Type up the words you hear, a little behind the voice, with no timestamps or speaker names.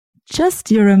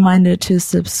Just your reminder to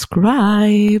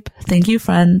subscribe. Thank you,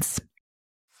 friends.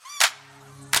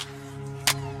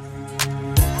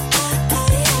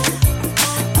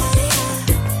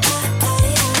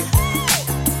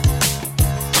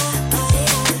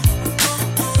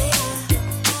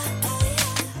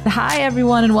 Hi,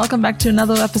 everyone, and welcome back to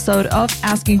another episode of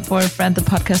Asking for a Friend, the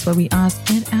podcast where we ask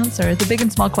and answer the big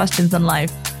and small questions in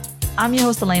life. I'm your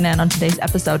host, Elena, and on today's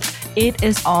episode, it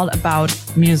is all about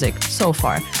music so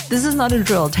far. This is not a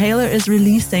drill. Taylor is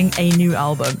releasing a new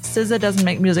album. SZA doesn't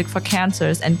make music for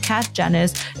cancers, and Kat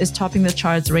Janice is topping the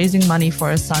charts, raising money for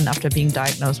her son after being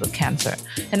diagnosed with cancer.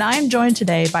 And I am joined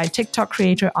today by TikTok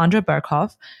creator Andra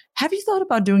Berghoff. Have you thought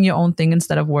about doing your own thing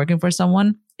instead of working for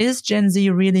someone? Is Gen Z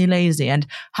really lazy? And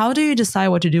how do you decide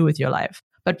what to do with your life?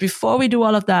 But before we do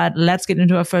all of that, let's get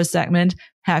into our first segment.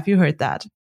 Have you heard that?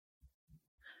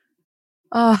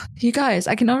 You guys,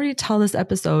 I can already tell this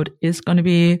episode is going to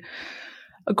be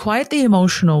quite the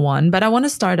emotional one, but I want to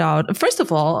start out. First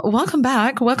of all, welcome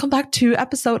back. Welcome back to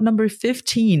episode number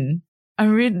 15. I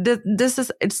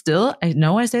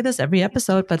know I say this every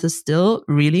episode, but it's still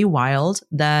really wild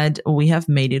that we have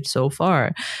made it so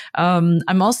far.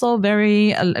 I'm also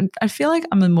I feel like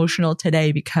I'm emotional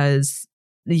today because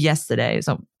yesterday,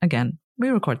 so again, we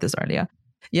record this earlier.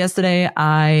 Yesterday,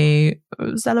 I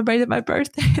celebrated my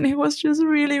birthday and it was just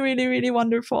really, really, really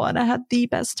wonderful. And I had the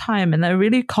best time. And I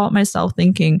really caught myself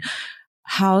thinking,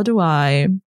 how do I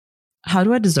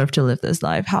deserve to live this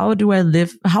life? How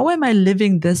am I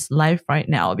living this life right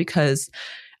now? Because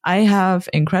I have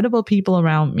incredible people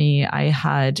around me. I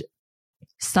had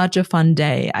such a fun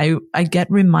day. I get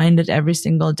reminded every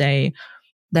single day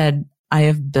that I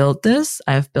have built this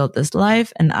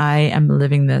life and I am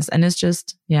living this. And it's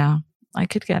just, yeah. I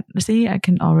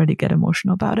can already get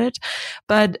emotional about it.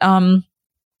 But,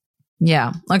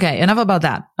 yeah. Okay. Enough about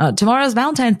that. Tomorrow's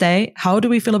Valentine's Day. How do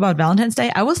we feel about Valentine's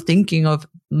Day? I was thinking of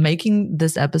making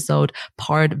this episode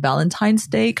part Valentine's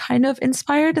Day kind of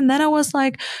inspired. And then I was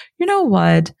like, you know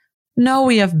what? No,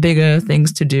 we have bigger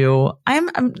things to do. I'm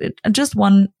just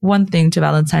one thing to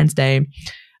Valentine's Day.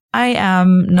 I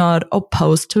am not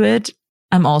opposed to it.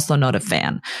 I'm also not a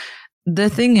fan.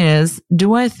 The thing is,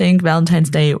 do I think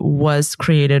Valentine's Day was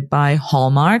created by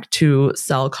Hallmark to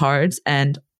sell cards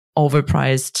and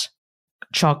overpriced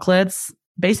chocolates?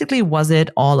 Basically, was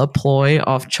it all a ploy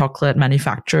of chocolate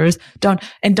manufacturers? Don't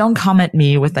come at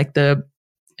me with like the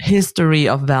history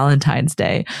of Valentine's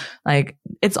Day. Like,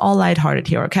 it's all lighthearted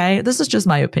here, okay? This is just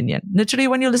my opinion. Literally,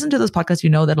 when you listen to this podcast, you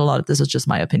know that a lot of this is just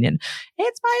my opinion.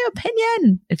 It's my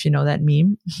opinion, if you know that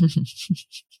meme.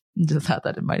 Just had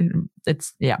that in my,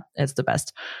 it's the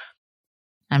best.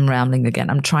 I'm rambling again.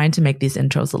 I'm trying to make these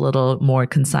intros a little more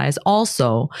concise.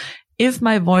 Also, if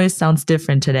my voice sounds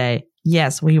different today,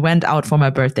 yes, we went out for my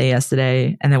birthday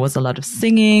yesterday and there was a lot of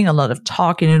singing, a lot of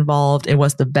talking involved. It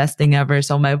was the best thing ever.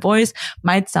 So my voice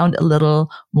might sound a little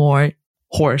more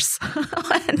hoarse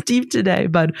and deep today,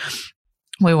 but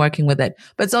we're working with it.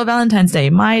 But so Valentine's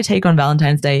Day, my take on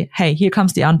Valentine's Day. Hey, here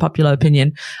comes the unpopular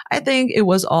opinion. I think it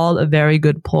was all a very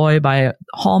good ploy by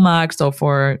Hallmark. So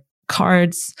for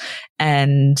cards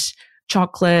and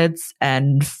chocolates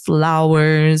and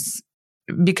flowers,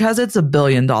 because it's $1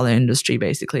 billion industry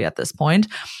basically at this point.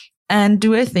 And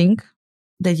do I think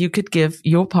that you could give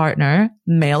your partner,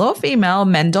 male or female,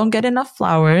 men don't get enough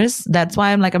flowers. That's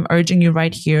why I'm urging you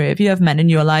right here. If you have men in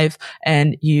your life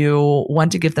and you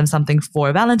want to give them something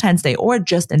for Valentine's Day or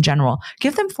just in general,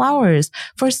 give them flowers.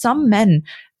 For some men,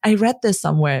 I read this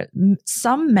somewhere,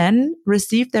 some men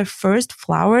receive their first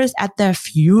flowers at their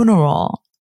funeral.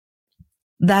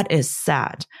 That is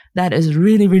sad. That is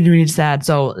really, really, really sad.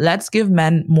 So let's give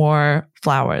men more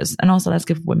flowers. And also let's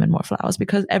give women more flowers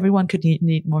because everyone could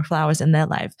need more flowers in their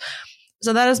life.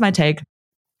 So that is my take.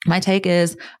 My take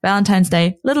is Valentine's Day,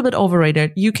 a little bit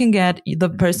overrated. You can get the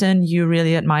person you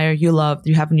really admire, you love,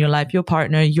 you have in your life, your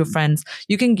partner, your friends.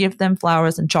 You can give them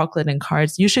flowers and chocolate and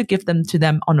cards. You should give them to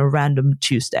them on a random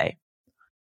Tuesday.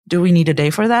 Do we need a day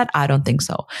for that? I don't think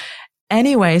so.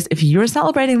 Anyways, if you're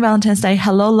celebrating Valentine's Day,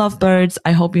 hello, lovebirds.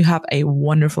 I hope you have a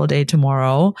wonderful day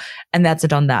tomorrow. And that's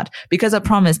it on that. Because I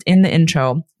promised in the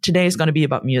intro, today is going to be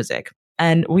about music.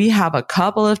 And we have a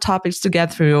couple of topics to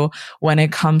get through when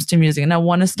it comes to music. And I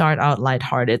want to start out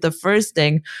lighthearted. The first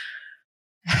thing,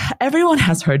 everyone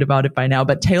has heard about it by now,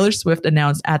 but Taylor Swift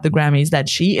announced at the Grammys that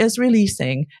she is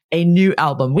releasing a new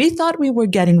album. We thought we were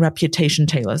getting Reputation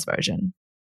Taylor's version.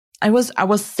 I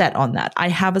was set on that. I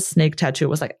have a snake tattoo. It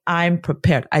was like, I'm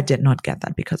prepared. I did not get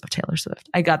that because of Taylor Swift.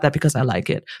 I got that because I like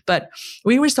it. But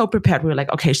we were so prepared. We were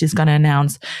like, okay, she's going to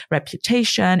announce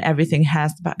Reputation. Everything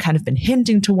has kind of been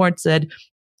hinting towards it.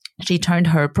 She turned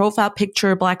her profile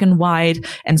picture black and white,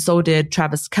 and so did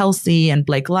Travis Kelce and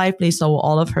Blake Lively. So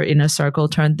all of her inner circle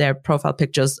turned their profile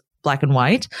pictures black and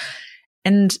white.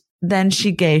 And then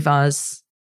she gave us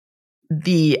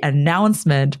the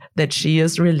announcement that she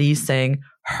is releasing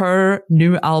her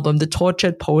new album, The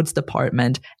Tortured Poets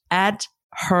Department, at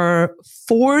her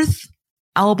 4th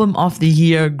Album of the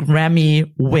Year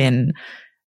Grammy win.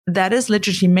 That is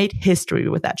literally, she made history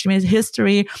with that. She made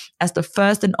history as the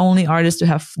first and only artist to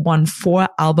have won 4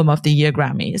 Album of the Year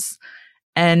Grammys.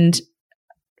 And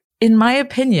in my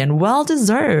opinion, well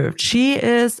deserved. She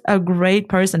is a great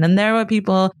person. And there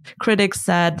were critics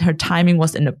said her timing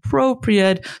was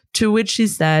inappropriate, to which she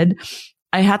said,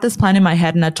 I had this plan in my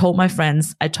head and I told my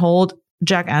friends, I told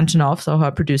Jack Antonoff, so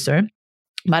her producer,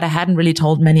 but I hadn't really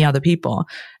told many other people.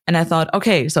 And I thought,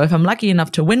 okay, so if I'm lucky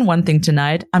enough to win one thing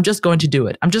tonight, I'm just going to do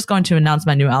it. I'm just going to announce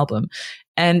my new album.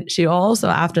 And she also,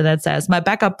 after that, says, my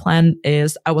backup plan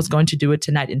is I was going to do it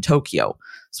tonight in Tokyo.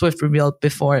 Swift revealed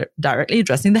before directly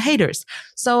addressing the haters.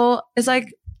 So it's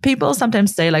like, people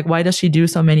sometimes say, like, why does she do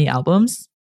so many albums?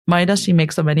 Why does she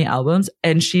make so many albums?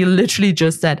 And she literally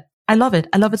just said, I love it.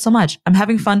 I love it so much. I'm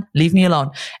having fun. Leave me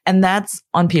alone. And that's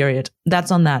on period.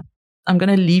 That's on that. I'm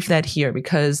going to leave that here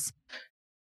because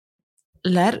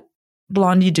let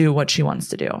Blondie do what she wants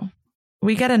to do.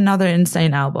 We get another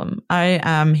insane album. I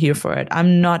am here for it.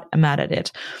 I'm not mad at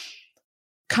it.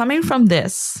 Coming from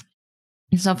this,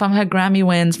 so from her Grammy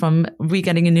wins, from we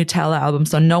getting a new Taylor album,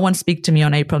 so no one speak to me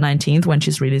on April 19th when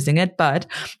she's releasing it. But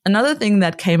another thing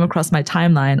that came across my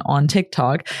timeline on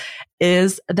TikTok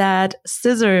is that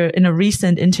SZA, in a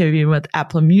recent interview with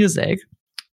Apple Music,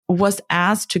 was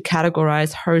asked to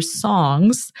categorize her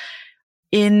songs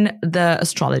in the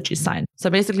astrology sign. So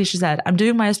basically she said, I'm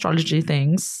doing my astrology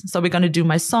things. So we're going to do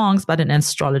my songs, but in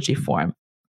astrology form.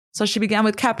 So she began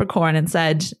with Capricorn and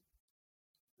said,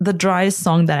 the driest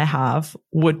song that I have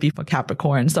would be for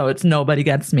Capricorn. So it's Nobody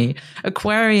Gets Me.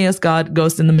 Aquarius got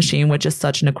Ghost in the Machine, which is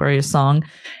such an Aquarius song.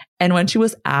 And when she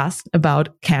was asked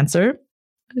about Cancer,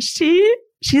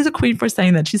 she's a queen for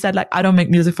saying that. She said, like, I don't make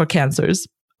music for Cancers.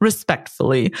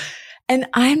 Respectfully. And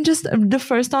the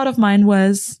first thought of mine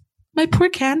was, my poor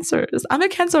Cancers. I'm a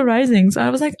Cancer rising. So I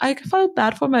was like, I felt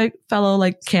bad for my fellow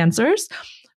like Cancers.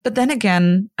 But then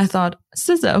again, I thought,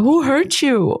 SZA, who hurt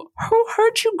you? Who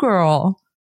hurt you, girl?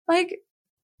 Like,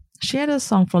 she had a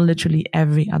song for literally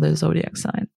every other zodiac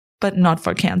sign, but not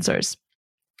for Cancers.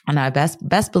 And I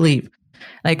best believe,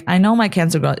 like, I know my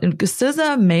Cancer girl,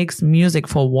 SZA makes music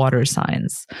for water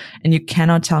signs, and you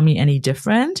cannot tell me any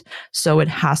different. So it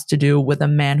has to do with a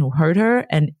man who hurt her.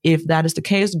 And if that is the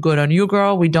case, good on you,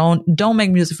 girl. We don't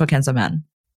make music for Cancer men.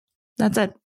 That's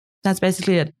it. That's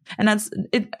basically it. And that's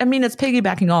it. I mean, it's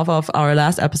piggybacking off of our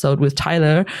last episode with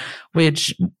Tyler,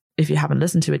 which if you haven't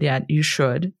listened to it yet, you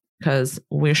should, because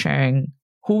we're sharing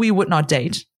who we would not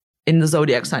date in the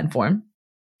zodiac sign form.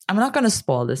 I'm not going to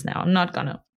spoil this now. I'm not going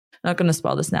to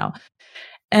spoil this now.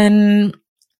 And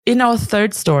in our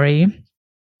third story,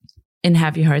 in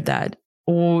Have You Heard That?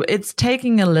 It's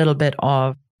taking a little bit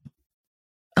of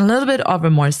a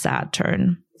more sad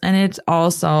turn. And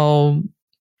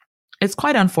it's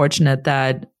quite unfortunate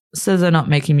that SZA not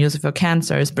making music for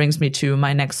Cancers brings me to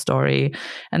my next story.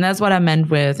 And that's what I meant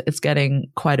with it's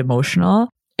getting quite emotional.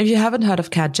 If you haven't heard of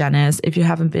Kat Janice, if you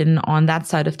haven't been on that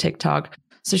side of TikTok,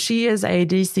 so she is a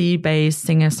DC-based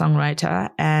singer-songwriter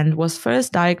and was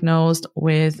first diagnosed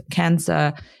with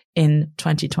cancer in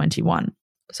 2021.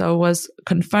 So it was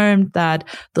confirmed that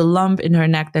the lump in her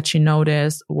neck that she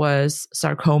noticed was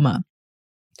sarcoma.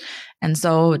 And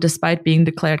so despite being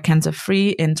declared cancer-free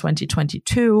in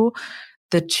 2022,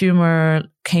 the tumor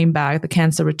came back, the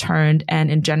cancer returned, and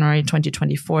in January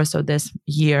 2024, so this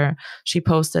year, she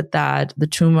posted that the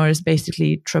tumors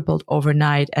basically tripled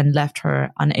overnight and left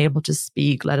her unable to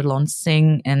speak, let alone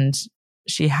sing, and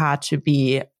she had to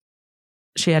be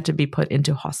put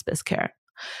into hospice care.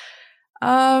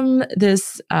 You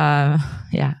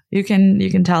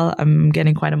can tell I'm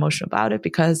getting quite emotional about it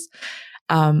because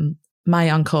my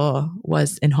uncle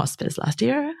was in hospice last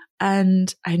year,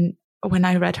 and when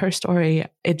I read her story,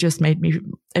 it made me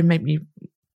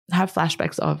have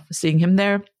flashbacks of seeing him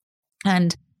there.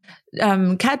 And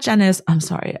Kat Janice, I'm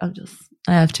sorry, I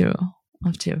have to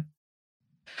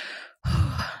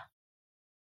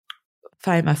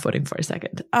find my footing for a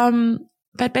second.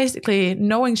 But basically,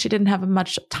 knowing she didn't have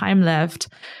much time left,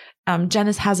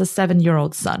 Janice has a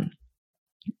 7-year-old son.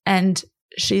 And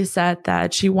she said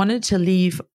that she wanted to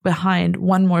leave behind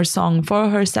one more song for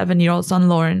her 7-year-old son,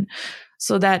 Lauren,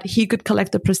 so that he could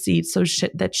collect the proceeds, so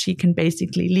that she can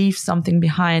basically leave something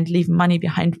behind, leave money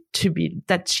behind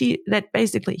that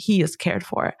basically he is cared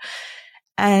for.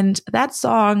 And that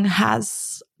song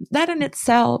has that in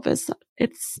itself is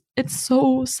it's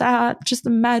so sad. Just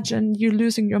imagine you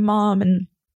losing your mom and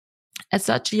at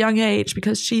such a young age,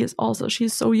 because she's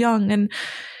so young,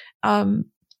 and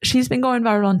she's been going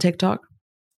viral on TikTok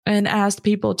and asked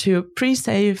people to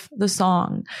pre-save the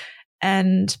song,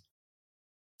 and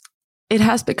it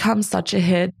has become such a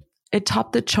hit. It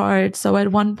topped the chart. So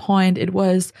at one point it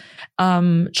was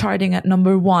charting at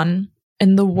number 1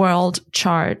 in the world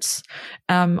charts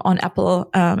on Apple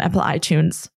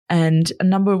iTunes, and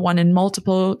number 1 in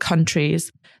multiple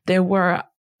countries. There were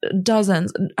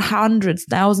dozens, hundreds,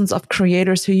 thousands of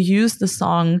creators who used the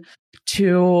song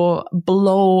to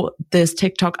blow this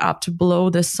TikTok up, to blow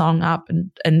this song up,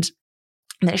 and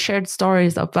they shared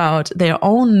stories about their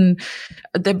own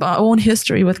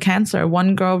history with cancer.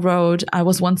 One girl wrote, "I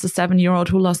was once a 7-year-old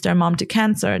who lost their mom to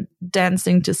cancer,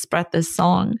 dancing to spread this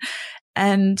song."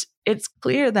 And it's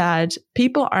clear that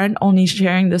people aren't only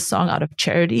sharing this song out of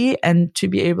charity and to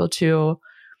be able to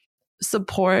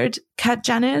support Kat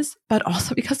Janice, but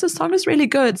also because the song is really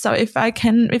good. So if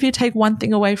you take one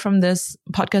thing away from this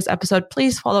podcast episode,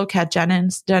 please follow Kat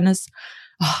Janice.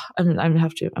 Oh, I'm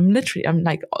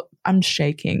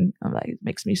shaking. I'm like, it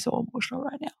makes me so emotional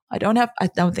right now. I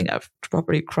don't think I've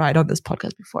properly cried on this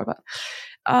podcast before, but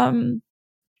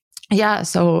yeah.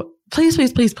 So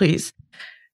please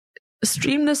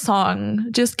stream the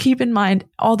song. Just keep in mind,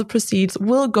 all the proceeds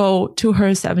will go to her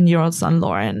 7-year-old son,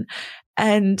 Lauren.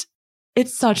 And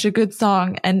it's such a good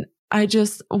song. And I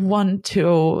just want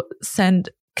to send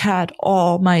Kat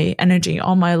all my energy,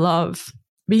 all my love.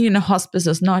 Being in a hospice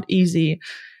is not easy.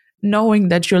 Knowing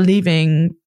that you're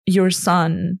leaving your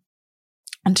son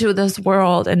into this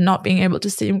world and not being able to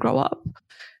see him grow up.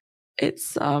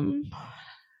 It's not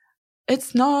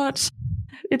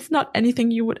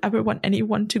anything you would ever want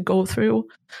anyone to go through,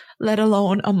 let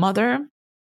alone a mother.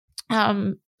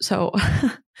 So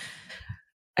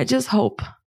I just hope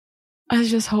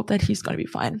that he's going to be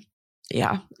fine.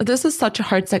 Yeah. This is such a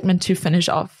hard segment to finish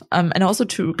off, and also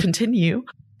to continue.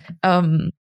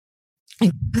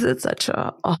 Because it's such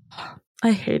a,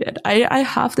 I hate it. I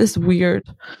have this weird,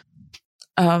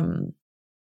 I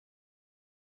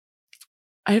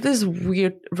have this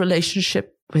weird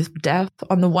relationship with death.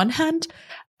 On the one hand,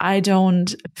 I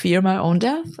don't fear my own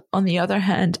death. On the other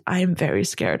hand, I am very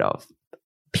scared of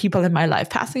people in my life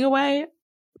passing away.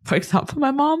 For example,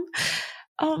 my mom.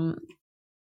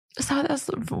 So that's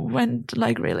when,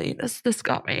 like, really, this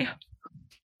got me.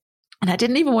 And I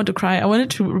didn't even want to cry. I wanted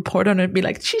to report on it and be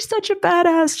like, she's such a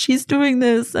badass. She's doing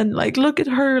this. And like, look at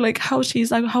her, like how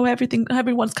she's like, how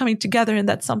everyone's coming together. And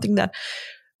that's something that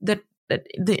the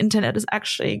internet is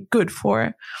actually good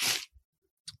for.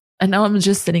 And now I'm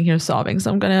just sitting here sobbing.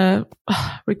 So I'm going to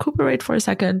recuperate for a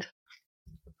second.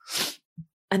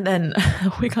 And then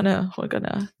we're gonna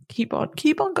keep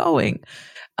on going.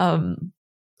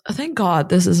 Thank God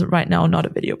this is right now not a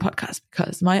video podcast,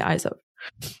 because my eyes are.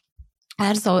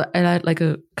 And so I had like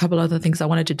a couple other things I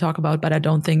wanted to talk about, but I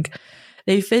don't think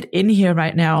they fit in here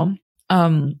right now.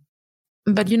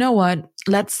 But you know what?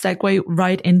 Let's segue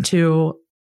right into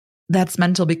That's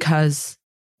Mental, because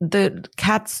the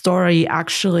cat story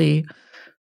actually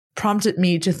prompted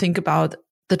me to think about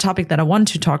the topic that I want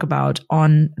to talk about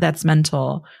on That's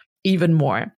Mental even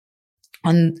more.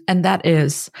 And that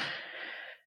is,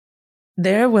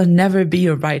 there will never be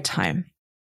a right time.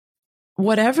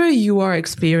 Whatever you are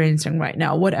experiencing right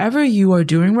now, whatever you are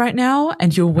doing right now,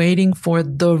 and you're waiting for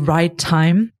the right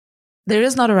time, there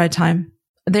is not a right time.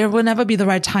 There will never be the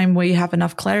right time where you have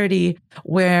enough clarity,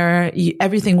 where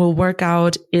everything will work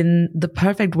out in the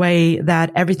perfect way,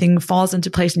 that everything falls into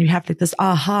place and you have like this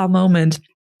aha moment.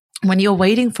 When you're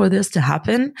waiting for this to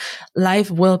happen, life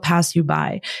will pass you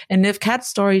by. And if Kat's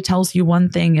story tells you one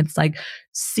thing, it's like,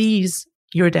 seize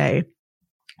your day.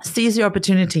 Seize your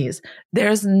opportunities.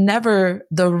 There's never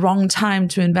the wrong time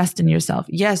to invest in yourself.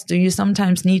 Yes, do you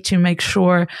sometimes need to make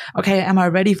sure, okay, am I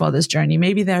ready for this journey?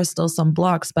 Maybe there's still some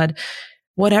blocks, but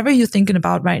whatever you're thinking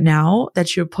about right now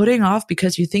that you're putting off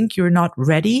because you think you're not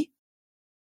ready,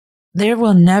 there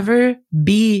will never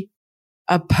be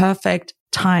a perfect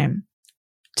time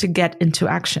to get into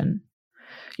action.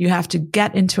 You have to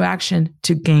get into action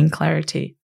to gain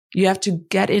clarity. You have to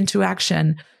get into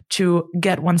action to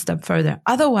get one step further.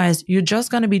 Otherwise, you're just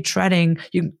going to be treading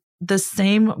the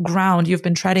same ground you've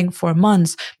been treading for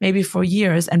months, maybe for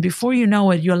years. And before you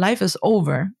know it, your life is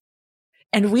over.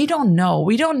 And we don't know.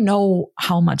 We don't know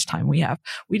how much time we have.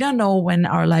 We don't know when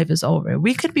our life is over.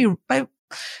 We could be,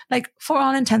 for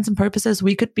all intents and purposes,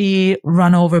 we could be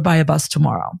run over by a bus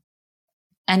tomorrow.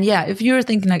 And yeah, if you're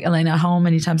thinking like, Elena, how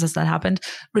many times has that happened?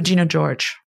 Regina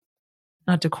George.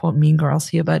 Not to quote Mean Girls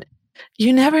here, but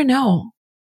You never know.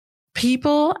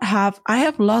 I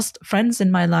have lost friends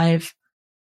in my life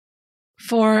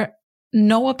for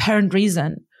no apparent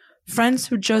reason. Friends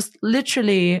who just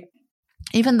literally,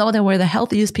 even though they were the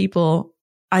healthiest people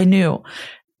I knew,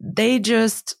 they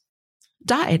just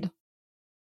died.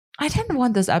 I didn't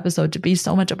want this episode to be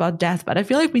so much about death, but I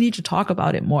feel like we need to talk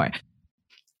about it more.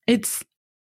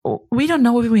 We don't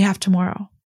know if we have tomorrow.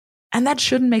 And that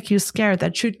shouldn't make you scared.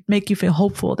 That should make you feel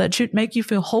hopeful. That should make you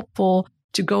feel hopeful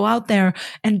to go out there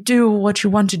and do what you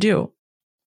want to do.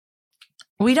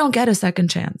 We don't get a second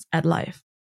chance at life.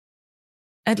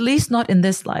 At least not in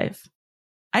this life.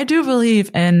 I do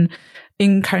believe in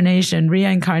incarnation,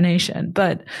 reincarnation,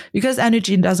 but because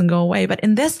energy doesn't go away. But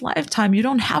in this lifetime, you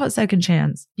don't have a second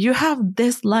chance. You have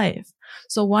this life.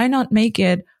 So why not make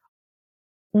it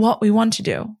what we want to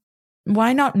do?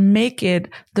 Why not make it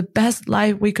the best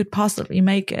life we could possibly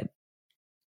make it?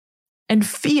 And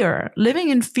living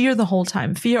in fear the whole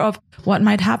time, fear of what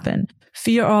might happen,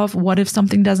 fear of what if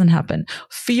something doesn't happen,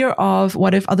 fear of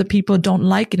what if other people don't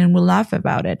like it and will laugh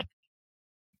about it.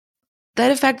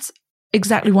 That affects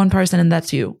exactly one person, and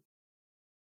that's you.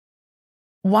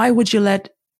 Why would you let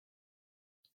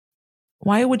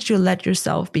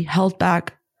yourself be held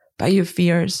back by your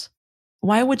fears?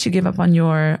 Why would you give up on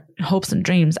your hopes and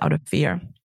dreams out of fear?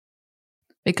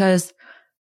 Because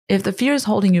if the fear is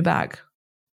holding you back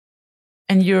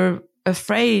and you're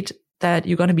afraid that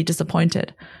you're going to be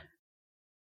disappointed,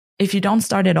 if you don't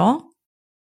start at all,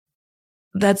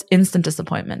 that's instant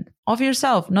disappointment of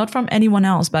yourself, not from anyone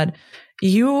else, but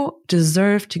you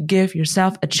deserve to give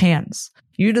yourself a chance.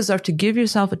 You deserve to give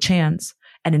yourself a chance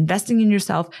at investing in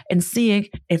yourself and seeing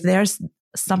if there's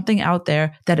something out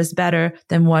there that is better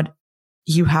than what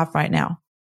you have right now.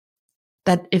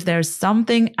 That if there's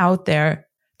something out there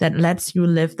that lets you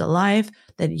live the life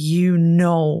that you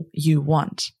know you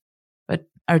want, but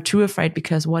are too afraid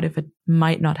because what if it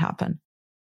might not happen?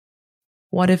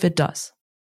 What if it does?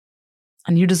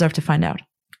 And you deserve to find out.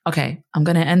 Okay, I'm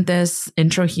going to end this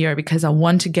intro here because I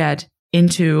want to get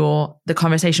into the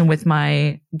conversation with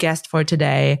my guest for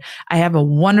today. I have a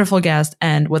wonderful guest,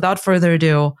 and without further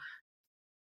ado,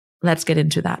 let's get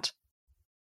into that.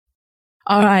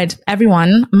 All right,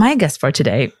 everyone, my guest for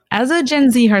today. As a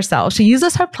Gen Z herself, she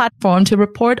uses her platform to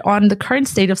report on the current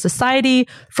state of society,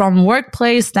 from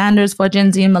workplace standards for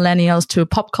Gen Z and millennials to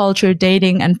pop culture,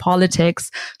 dating, and politics.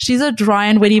 She's a dry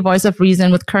and witty voice of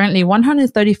reason with currently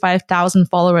 135,000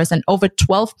 followers and over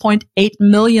 12.8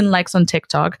 million likes on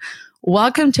TikTok.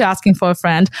 Welcome to Asking for a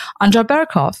Friend, Andra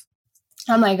Berghoff.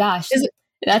 Oh my gosh.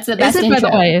 That's the best intro. By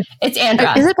the way? It's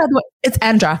Andra. Is it by the way? It's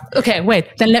Andra. Okay,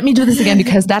 wait. Then let me do this again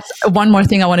because that's one more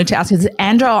thing I wanted to ask. Is it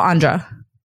Andra or Andra?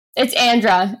 It's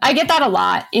Andra. I get that a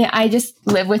lot. I just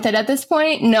live with it at this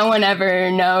point. No one ever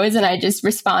knows, and I just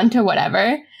respond to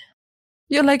whatever.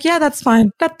 You're like, yeah, that's fine.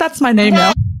 That's my name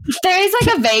now. There is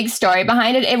like a vague story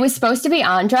behind it. It was supposed to be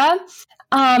Andra.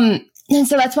 And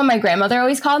so that's what my grandmother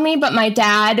always called me. But my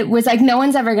dad was like, no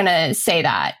one's ever going to say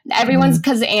that. Everyone's,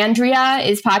 because Andrea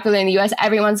is popular in the US,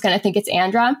 everyone's going to think it's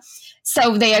Andra.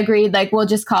 So they agreed, like, we'll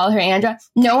just call her Andra.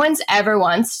 No one's ever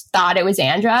once thought it was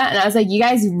Andra. And I was like, you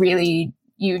guys really,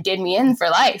 you did me in for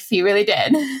life. You really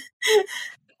did.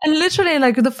 And literally,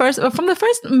 like from the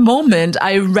first moment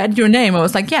I read your name, I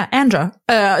was like, yeah, Andra.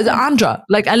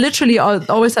 Like I literally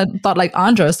always had thought like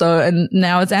Andra. So, and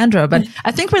now it's Andra, but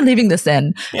I think we're leaving this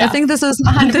in. Yeah. I think this is,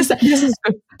 this is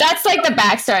that's like the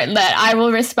backstory that I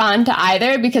will respond to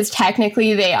either because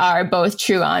technically they are both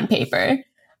true on paper.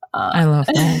 I love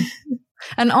that.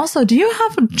 And also, do you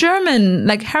have a German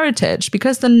like heritage?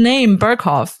 Because the name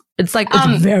Berghoff, it's like,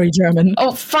 it's very German.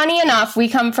 Oh, funny enough, we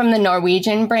come from the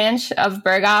Norwegian branch of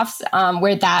Berghoffs,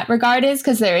 where that regard is,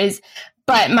 because there is,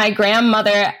 but my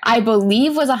grandmother, I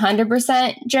believe, was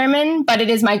 100% German, but it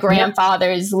is my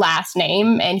grandfather's last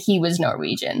name, and he was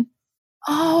Norwegian.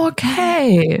 Oh,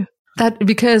 okay. That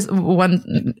because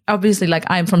obviously, like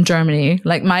I'm from Germany,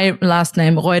 like my last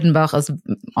name Reudenbach is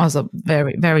also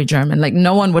very, very German. Like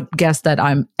no one would guess that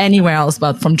I'm anywhere else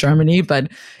but from Germany.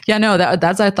 But yeah, no,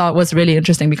 that's I thought was really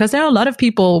interesting because there are a lot of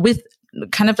people with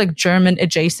kind of like German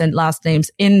adjacent last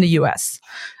names in the US.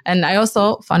 And I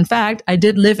also, fun fact, I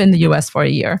did live in the US for a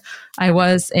year. I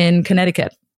was in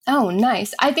Connecticut. Oh,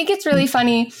 nice. I think it's really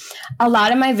funny. A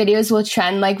lot of my videos will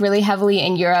trend like really heavily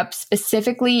in Europe,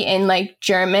 specifically in like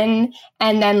German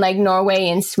and then like Norway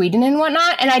and Sweden and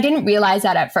whatnot. And I didn't realize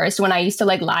that at first when I used to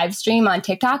like live stream on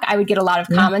TikTok. I would get a lot of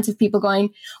comments of people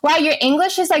going, wow, your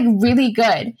English is like really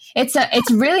good.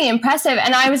 It's really impressive.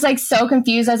 And I was like so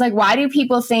confused. I was like, why do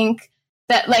people think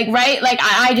that like, right? Like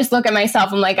I just look at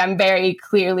myself and like, I'm very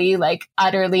clearly like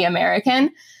utterly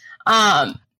American.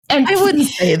 And I wouldn't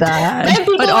say that. And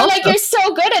people but were also, like, you're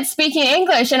so good at speaking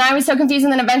English. And I was so confused.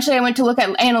 And then eventually I went to look at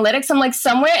analytics. I'm like,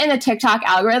 somewhere in the TikTok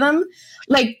algorithm,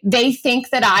 like they think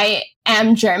that I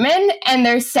am German and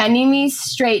they're sending me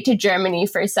straight to Germany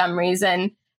for some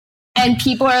reason. And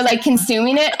people are like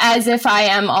consuming it as if I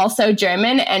am also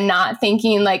German and not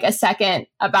thinking like a second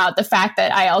about the fact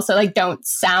that I also like don't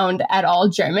sound at all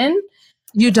German.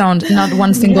 You don't, not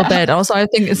one single bit. Also, I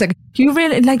think it's like, you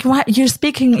really, like, what? You're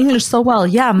speaking English so well.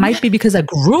 Yeah, might be because I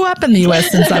grew up in the US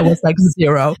since I was like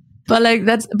 0. But like,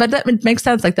 that it makes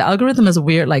sense. Like the algorithm is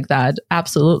weird like that.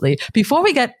 Absolutely. Before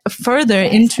we get further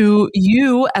into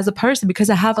you as a person, because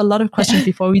I have a lot of questions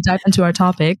before we dive into our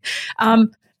topic.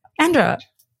 Andra,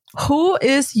 who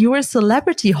is your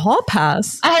celebrity hall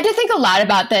pass? I had to think a lot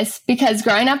about this because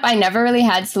growing up, I never really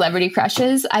had celebrity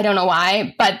crushes. I don't know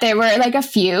why, but there were like a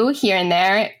few here and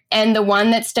there. And the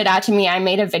one that stood out to me, I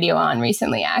made a video on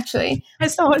recently, actually. I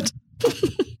saw it.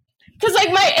 Because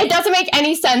like it doesn't make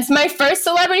any sense. My first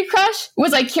celebrity crush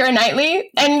was like Keira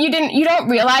Knightley. And you don't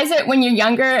realize it when you're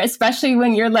younger, especially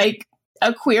when you're like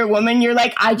a queer woman. You're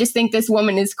like, I just think this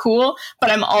woman is cool, but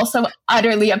I'm also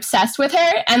utterly obsessed with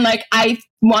her. And like, I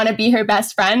want to be her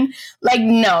best friend. Like,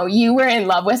 no, you were in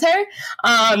love with her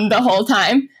the whole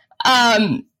time.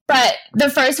 But the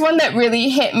first one that really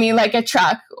hit me like a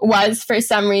truck was, for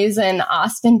some reason,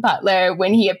 Austin Butler,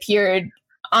 when he appeared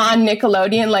on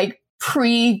Nickelodeon, like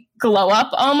pre-glow up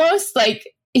almost. Like,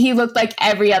 he looked like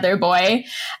every other boy.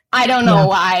 I don't know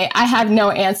why. I have no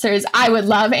answers. I would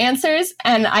love answers,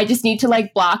 and I just need to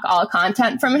like block all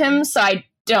content from him so I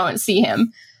don't see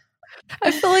him.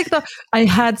 I feel like I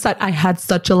had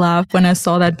such a laugh when I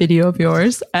saw that video of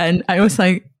yours, and I was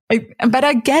like, but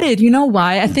I get it. You know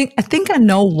why? I think I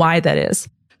know why that is.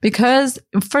 Because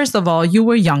first of all, you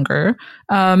were younger.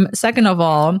 Second of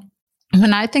all,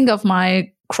 when I think of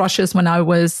my crushes when I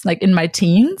was like in my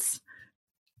teens,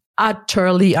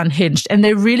 utterly unhinged, and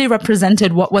they really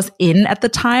represented what was in at the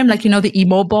time, like, you know, the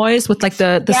emo boys with like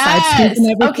the side suits and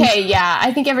everything. Okay, yeah,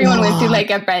 I think everyone went through like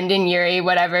a Brendan Urie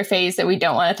whatever phase that we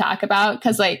don't want to talk about,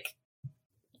 because like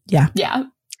yeah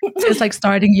it's like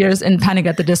starting years in Panic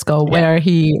at the Disco where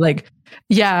he like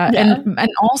and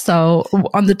also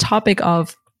on the topic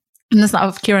of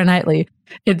Keira Knightley,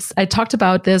 I talked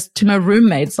about this to my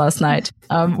roommates last night.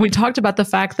 We talked about the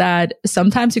fact that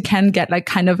sometimes you can get like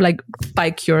kind of like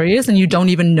bi-curious and you don't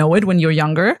even know it when you're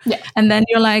younger. Yeah. And then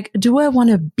you're like, do I want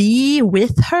to be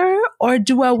with her or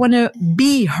do I want to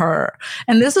be her?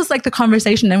 And this is like the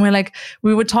conversation. And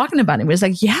we were talking about it. It was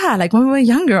like, yeah, like when we were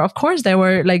younger, of course there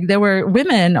were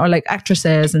women or like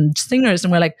actresses and singers.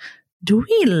 And we're like, do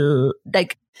we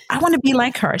like, I want to be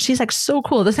like her. She's like so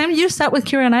cool. The same you said with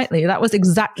Keira Knightley. That was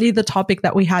exactly the topic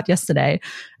that we had yesterday.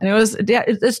 And it was,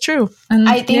 it's true. And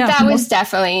I think that was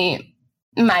definitely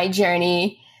my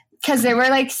journey, because there were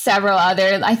like several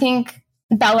other, I think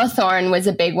Bella Thorne was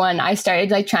a big one. I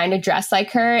started like trying to dress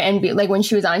like her and be like, when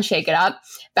she was on Shake It Up,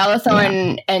 Bella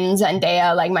Thorne and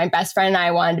Zendaya, like my best friend and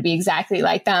I wanted to be exactly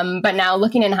like them. But now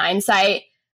looking in hindsight,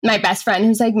 my best friend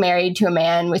who's like married to a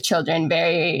man with children,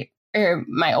 or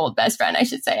my old best friend, I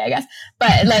should say, I guess.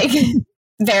 But like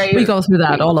we go through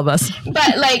that, all of us.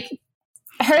 But like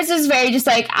hers is very just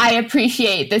like, I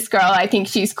appreciate this girl. I think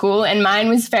she's cool. And mine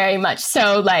was very much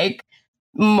so like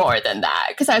more than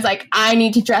that. Because I was like, I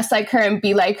need to dress like her and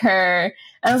be like her.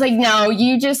 And I was like, no,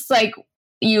 you just like,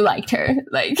 you liked her.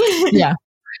 Like, yeah.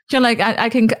 You're like, I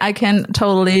can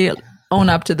totally own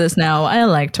up to this now. I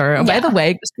liked her. Yeah. By the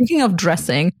way, speaking of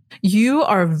dressing, you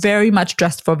are very much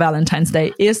dressed for Valentine's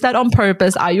Day. Is that on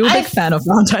purpose? Are you a big fan of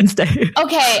Valentine's Day?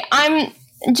 Okay, I'm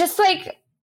just like,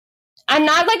 I'm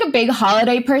not like a big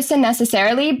holiday person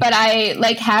necessarily, but I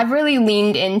like have really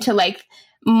leaned into like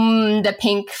the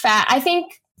pink I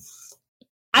think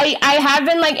I have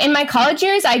been like in my college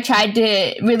years, I tried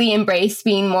to really embrace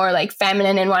being more like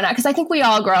feminine and whatnot, because I think we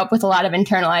all grow up with a lot of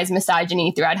internalized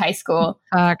misogyny throughout high school,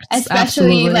 especially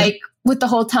absolutely. Like with the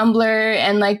whole Tumblr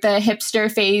and like the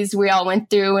hipster phase we all went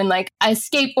through, and like a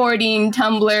skateboarding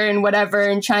Tumblr and whatever,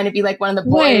 and trying to be like one of the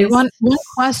boys. Wait, one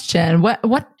question.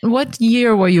 What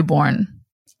year were you born?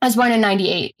 I was born in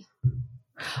 98.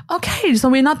 Okay, so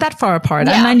we're not that far apart.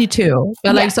 Yeah. I'm 92.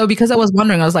 But like, so because I was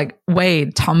wondering, I was like,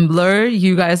 wait, Tumblr?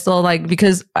 You guys still like,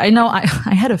 because I know I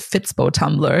had a Fitspo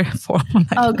Tumblr for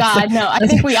oh God, no. I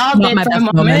think we all did for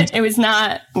a moment. It was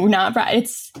not right.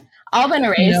 It's all been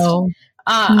erased. No.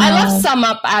 I left some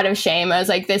up out of shame. I was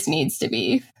like, this needs to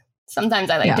be.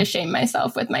 Sometimes I like to shame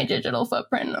myself with my digital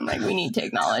footprint. I'm like, we need to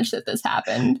acknowledge that this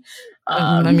happened.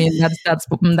 I mean,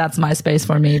 that's my space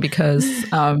for me, because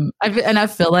I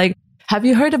feel like Have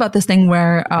you heard about this thing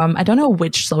where I don't know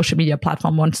which social media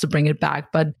platform wants to bring it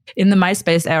back, but in the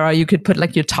MySpace era, you could put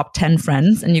like your top 10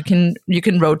 friends, and you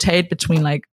can rotate between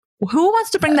like, who wants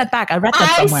to bring that back? I read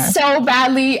that somewhere.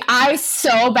 I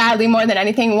so badly more than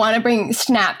anything want to bring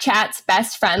Snapchat's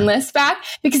best friend list back,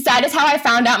 because that is how I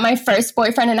found out my first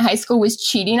boyfriend in high school was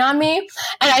cheating on me.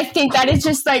 And I think that is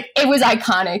just like, it was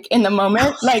iconic in the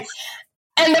moment. Like,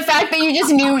 and the fact that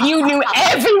you knew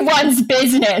everyone's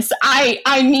business.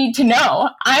 I need to know.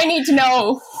 I need to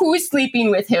know who's sleeping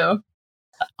with who.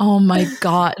 Oh my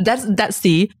God.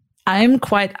 See, I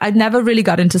never really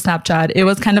got into Snapchat. It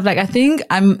was kind of like, I think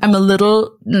I'm a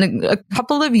little, like a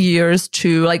couple of years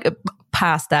to like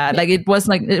past that. Like it was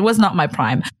not my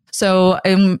prime. So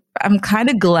I'm kind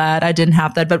of glad I didn't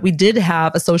have that, but we did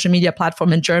have a social media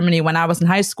platform in Germany when I was in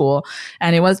high school,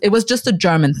 and it was just a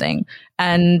German thing.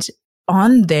 And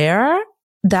on there,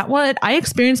 I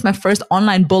experienced my first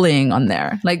online bullying on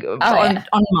there, like on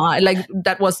my, like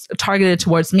that was targeted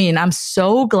towards me. And I'm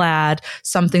so glad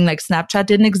something like Snapchat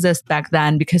didn't exist back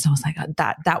then, because I was like,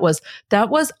 that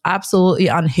was absolutely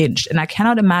unhinged. And I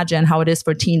cannot imagine how it is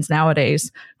for teens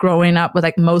nowadays growing up with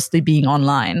like mostly being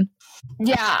online.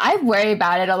 Yeah, I worry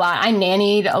about it a lot. I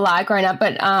nannied a lot growing up,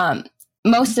 but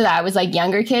most of that was like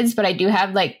younger kids, but I do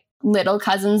have like little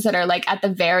cousins that are like at the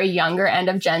very younger end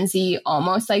of Gen Z,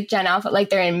 almost like Gen Alpha, like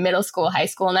they're in middle school, high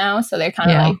school now. So they're kind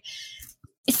of like,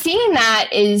 seeing that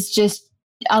is just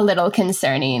a little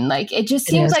concerning. Like it just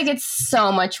seems like it's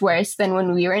so much worse than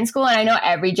when we were in school. And I know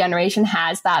every generation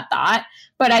has that thought,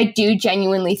 but I do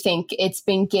genuinely think it's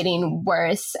been getting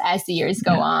worse as the years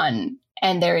go on.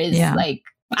 And there is like,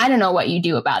 I don't know what you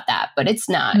do about that, but it's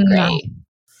not great.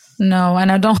 No,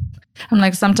 and I'm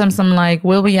like, sometimes I'm like,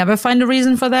 will we ever find a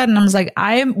reason for that? And I'm like,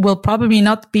 I will probably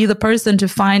not be the person to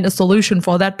find a solution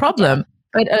for that problem.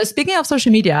 But speaking of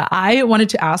social media, I wanted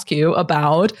to ask you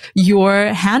about your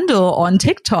handle on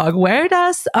TikTok. Where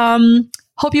does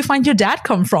Hope You Find Your Dad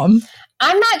come from?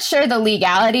 I'm not sure the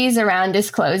legalities around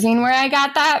disclosing where I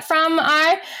got that from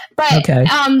are, but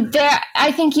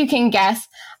I think you can guess.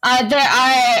 There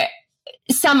are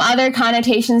some other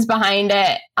connotations behind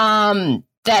it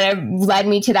that have led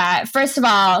me to that. First of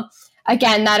all,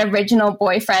 again, that original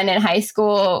boyfriend in high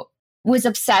school was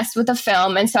obsessed with a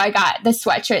film. And so I got the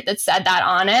sweatshirt that said that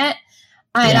on it.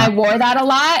 And I wore that a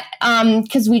lot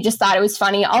because we just thought it was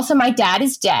funny. Also, my dad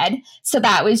is dead. So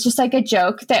that was just like a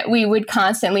joke that we would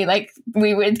constantly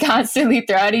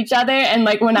throw at each other. And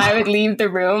like when I would leave the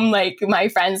room, like my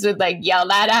friends would like yell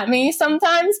that at me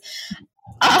sometimes.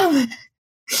 Oh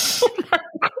my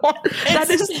God. That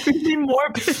is really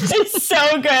morbid. It's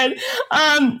so good.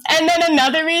 And then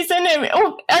another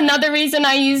reason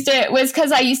I used it was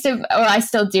because I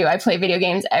still do. I play video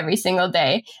games every single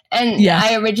day. And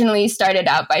I originally started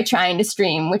out by trying to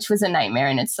stream, which was a nightmare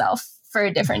in itself for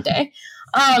a different day.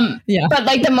 But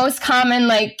like the most common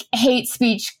like hate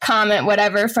speech comment,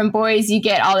 whatever, from boys you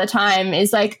get all the time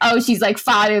is like, oh, she's like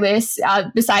fatherless.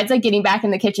 Besides like getting back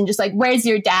in the kitchen, just like, where's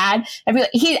your dad? I'd be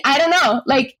like, I don't know.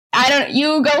 Like,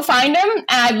 you go find him, and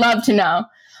I'd love to know.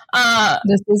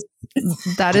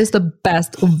 That is the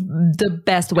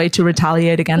best way to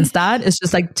retaliate against that. It's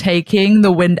just like taking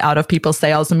the wind out of people's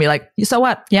sails and be like, so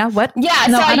what? Yeah, what? Yeah,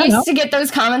 no, so I used to get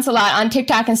those comments a lot on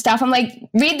TikTok and stuff. I'm like,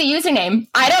 read the username.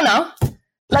 I don't know.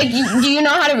 Like, do you know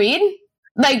how to read?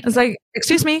 Like, it's like,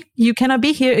 excuse me, you cannot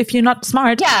be here if you're not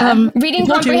smart. Yeah, reading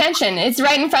comprehension. It's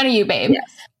right in front of you, babe. Yes.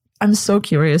 I'm so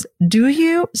curious. Do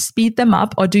you speed them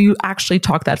up, or do you actually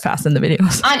talk that fast in the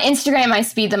videos? On Instagram, I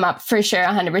speed them up for sure,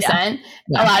 100%.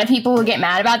 Yeah. A lot of people will get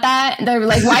mad about that. They're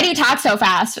like, why do you talk so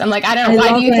fast? I'm like, I don't know.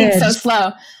 Why do you think so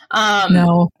slow? I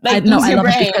love it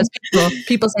because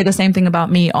people say the same thing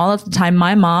about me all of the time.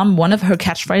 My mom, one of her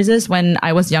catchphrases when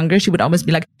I was younger, she would always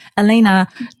be like, Elena,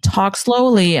 talk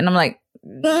slowly. And I'm like,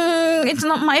 it's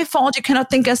not my fault. You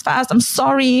cannot think as fast. I'm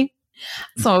sorry.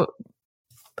 So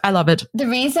I love it. The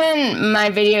reason my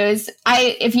videos,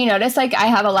 if you notice, like I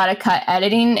have a lot of cut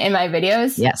editing in my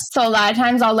videos. Yes. So a lot of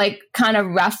times I'll like kind of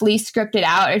roughly script it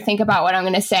out or think about what I'm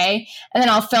going to say. And then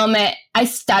I'll film it. I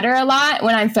stutter a lot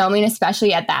when I'm filming,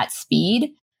 especially at that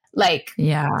speed. Like,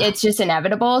 it's just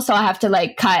inevitable. So I have to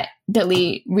like cut,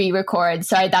 delete, re-record.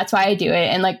 So that's why I do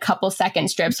it in like couple second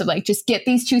strips of like, just get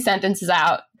these 2 sentences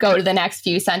out, go to the next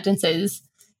few sentences.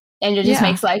 And it just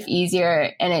makes life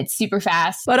easier, and it's super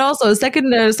fast. But also,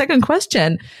 second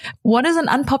question, what is an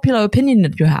unpopular opinion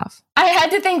that you have? I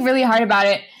had to think really hard about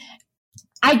it.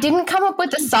 I didn't come up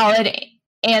with a solid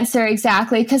answer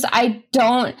exactly because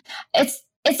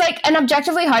it's like an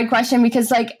objectively hard question because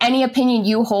like any opinion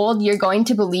you hold, you're going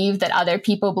to believe that other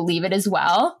people believe it as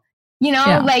well. You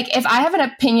know, like if I have an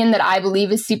opinion that I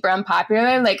believe is super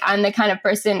unpopular, like I'm the kind of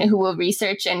person who will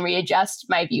research and readjust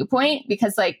my viewpoint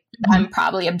because like I'm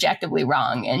probably objectively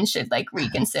wrong and should like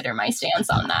reconsider my stance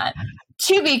on that.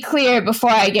 To be clear, before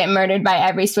I get murdered by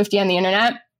every Swiftie on the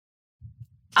internet,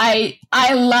 I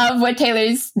love what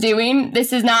Taylor's doing.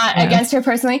 This is not against her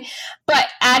personally, but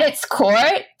at its core,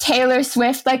 Taylor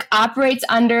Swift like operates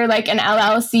under like an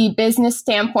LLC business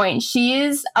standpoint. She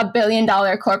is a $1 billion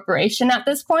corporation at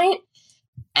this point.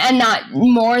 And not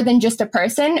more than just a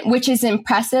person, which is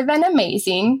impressive and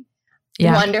amazing.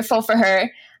 Yeah. Wonderful for her.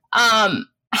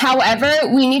 However,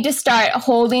 we need to start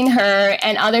holding her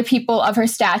and other people of her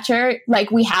stature,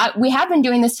 like we have been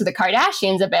doing this to the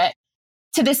Kardashians a bit,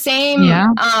 to the same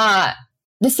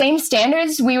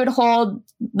standards we would hold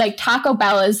like Taco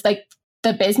Bell is like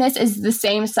the business is the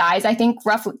same size. I think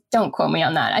roughly, don't quote me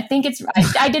on that. I think it's,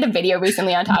 I did a video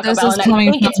recently on Taco Bell and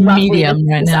I think it's roughly medium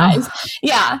right now.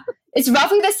 Yeah. It's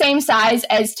roughly the same size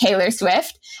as Taylor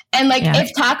Swift. And like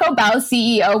if Taco Bell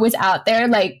CEO was out there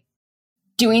like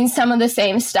doing some of the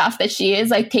same stuff that she is,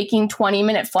 like taking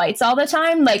 20-minute flights all the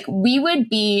time, like we would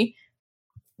be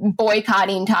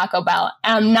boycotting Taco Bell.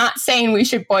 I'm not saying we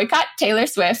should boycott Taylor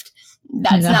Swift.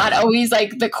 That's not always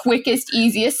like the quickest,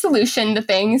 easiest solution to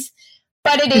things.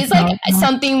 But it is like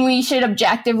something we should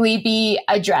objectively be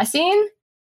addressing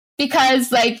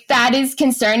because like that is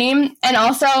concerning. And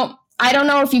also, I don't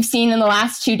know if you've seen in the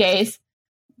last 2 days,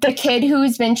 the kid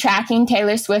who's been tracking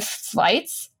Taylor Swift's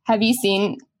flights. Have you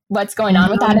seen what's going on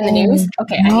with that in the news?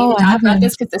 Okay, I need to talk about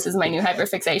this because this is my new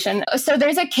hyperfixation. So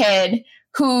there's a kid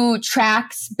who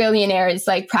tracks billionaires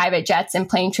like private jets and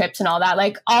plane trips and all that,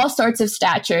 like all sorts of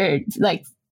stature. Like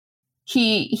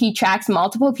he tracks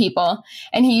multiple people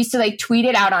and he used to like tweet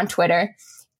it out on Twitter.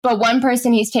 But one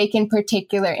person he's taken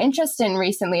particular interest in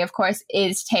recently, of course,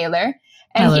 is Taylor.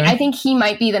 And I think he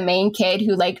might be the main kid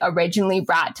who like originally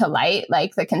brought to light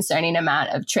like the concerning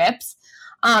amount of trips.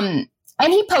 And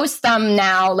he posts them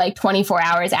now like 24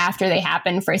 hours after they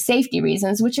happen for safety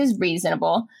reasons, which is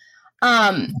reasonable.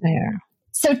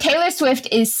 So Taylor Swift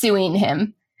is suing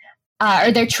him,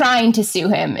 or they're trying to sue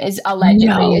him is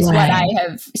allegedly is what I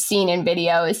have seen in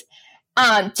videos,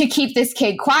 to keep this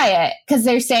kid quiet because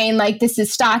they're saying like this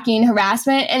is stalking,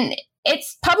 harassment, and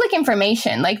it's public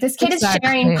information. Like this kid is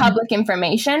sharing public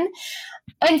information.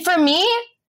 And for me,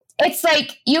 it's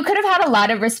like you could have had a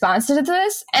lot of responses to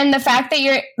this. And the fact that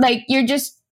you're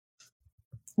just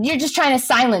trying to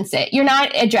silence it. You're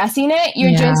not addressing it.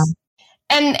 You're just,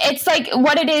 and it's like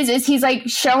what it is he's like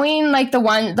showing like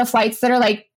the flights that are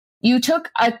like, you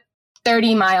took a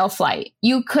 30-mile flight.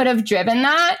 You could have driven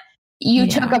that. You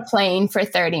took a plane for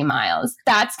 30 miles.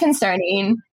 That's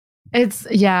concerning. It's,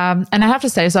 and I have to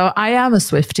say, so I am a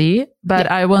Swiftie, but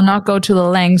I will not go to the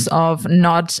lengths of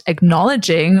not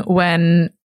acknowledging when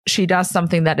she does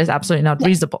something that is absolutely not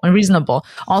reasonable.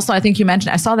 Also, I think you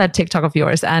mentioned, I saw that TikTok of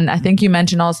yours, and I think you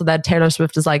mentioned also that Taylor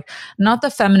Swift is like not the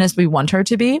feminist we want her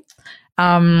to be.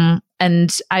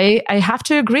 And I have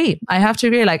to agree.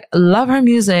 Like, love her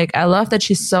music. I love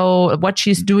that what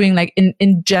she's doing, like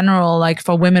in general, like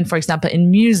for women, for example,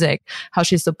 in music, how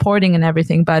she's supporting and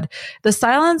everything. But the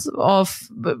silence of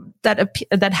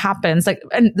that happens, like,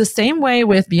 and the same way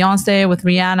with Beyonce, with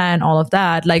Rihanna and all of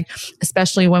that, like,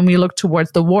 especially when we look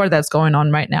towards the war that's going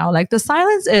on right now, like the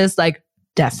silence is like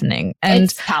deafening and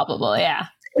it's palpable. Yeah.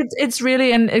 It's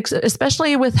really, and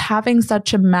especially with having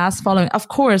such a mass following, of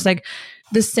course, like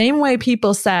the same way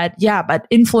people said, but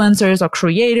influencers or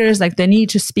creators, like they need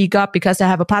to speak up because they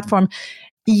have a platform.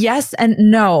 Yes and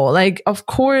no. Like, of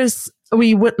course,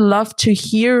 we would love to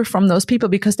hear from those people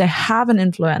because they have an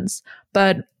influence,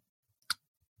 but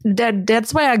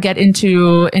that's why I get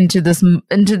into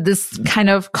this kind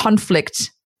of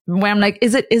conflict where I'm like,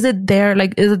 is it there?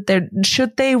 Like,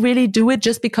 should they really do it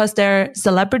just because they're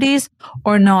celebrities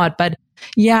or not? But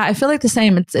yeah, I feel like the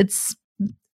same. It's,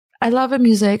 I love her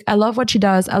music. I love what she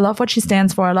does. I love what she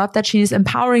stands for. I love that she's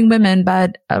empowering women,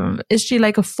 but is she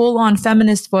like a full-on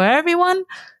feminist for everyone?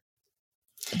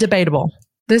 Debatable.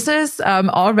 This is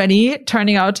already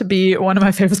turning out to be one of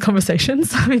my favorite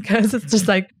conversations because it's just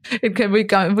like,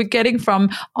 we're getting from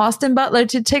Austin Butler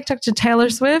to TikTok to Taylor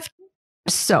Swift.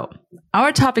 So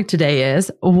our topic today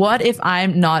is, what if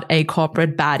I'm not a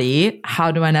corporate baddie?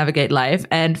 How do I navigate life?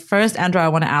 And first, Andra, I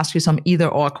want to ask you some either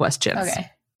or questions.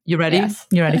 Okay. You ready? Yes.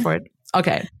 You ready for it?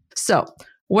 Okay. So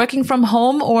working from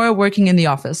home or working in the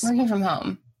office? Working from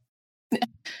home.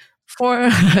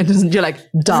 You're like,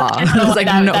 duh. No,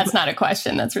 that's not a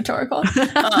question. That's rhetorical.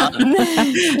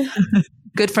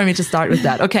 Good for me to start with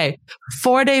that. Okay.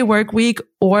 4-day work week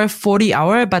or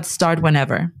 40-hour, but start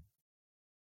whenever.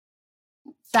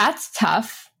 That's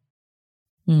tough.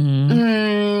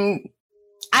 I'd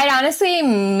honestly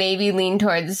maybe lean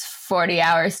towards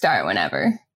 40-hour start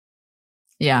whenever.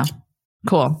 Yeah.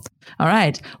 Cool. All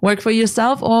right. Work for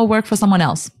yourself or work for someone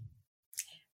else?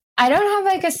 I don't have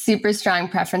like a super strong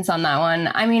preference on that one.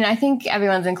 I mean, I think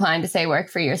everyone's inclined to say work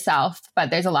for yourself,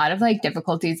 but there's a lot of like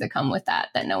difficulties that come with that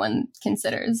no one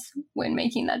considers when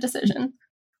making that decision.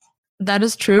 That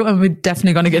is true. And we're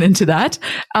definitely going to get into that.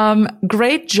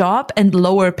 Great job and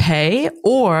lower pay,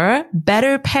 or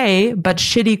better pay, but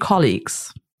shitty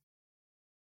colleagues?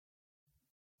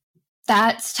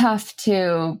 That's tough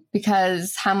too,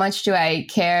 because how much do I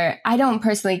care? I don't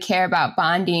personally care about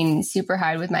bonding super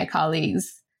hard with my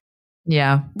colleagues.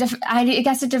 Yeah. I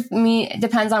guess it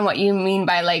depends on what you mean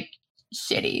by like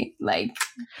shitty. Like,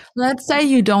 let's say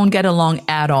you don't get along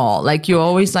at all. Like you're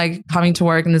always like coming to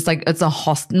work and it's like, it's a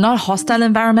not hostile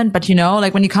environment, but you know,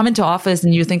 like when you come into office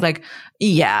and you think like,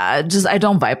 yeah, just, I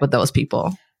don't vibe with those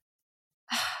people.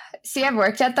 See, I've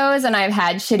worked at those and I've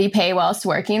had shitty pay whilst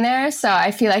working there. So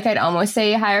I feel like I'd almost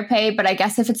say higher pay, but I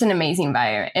guess if it's an amazing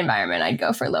environment, I'd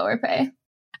go for lower pay.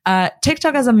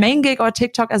 TikTok as a main gig or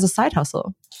TikTok as a side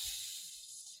hustle?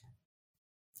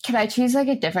 Could I choose like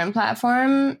a different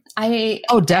platform?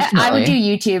 Definitely. I would do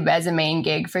YouTube as a main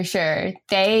gig for sure.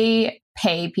 They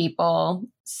pay people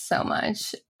so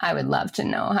much. I would love to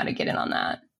know how to get in on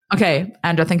that. Okay,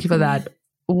 Andra, thank you for that.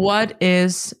 What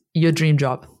is your dream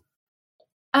job?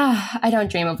 I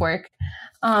don't dream of work.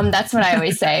 That's what I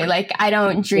always say. Like, I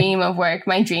don't dream of work.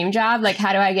 My dream job, like,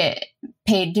 how do I get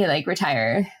paid to like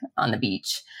retire on the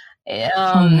beach?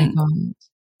 Oh my God.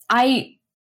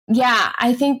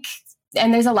 I think,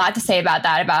 and there's a lot to say about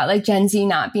that, about like Gen Z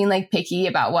not being like picky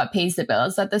about what pays the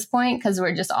bills at this point, because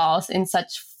we're just all in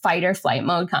such fight or flight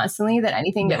mode constantly that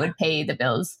anything that would pay the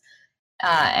bills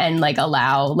and like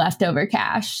allow leftover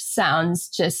cash sounds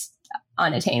just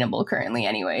unattainable currently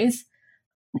anyways.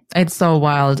 It's so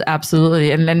wild.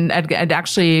 Absolutely. And then it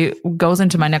actually goes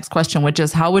into my next question, which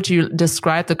is how would you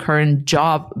describe the current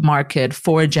job market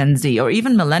for Gen Z or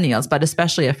even millennials, but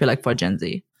especially I feel like for Gen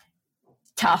Z?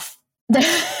 Tough.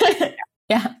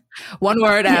 Yeah. One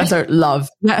word answer, love.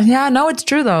 Yeah, no, it's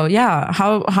true though. Yeah.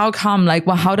 How come? Like,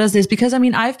 well, how does this? Because I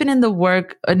mean, I've been in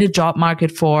the job market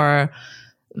for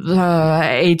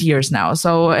 8 years now.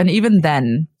 So, and even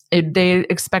then, they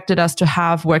expected us to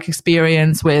have work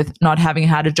experience with not having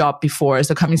had a job before.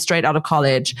 So coming straight out of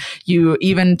college,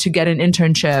 even to get an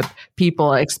internship,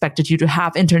 people expected you to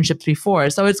have internships before.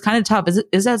 So it's kind of tough.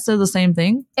 Is that still the same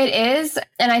thing? It is.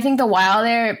 And I think the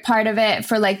wilder part of it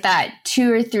for like that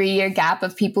 2 or 3 year gap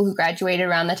of people who graduated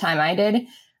around the time I did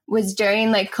was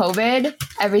during like COVID,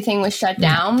 everything was shut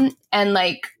down and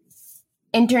like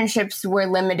internships were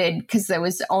limited because there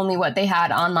was only what they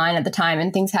had online at the time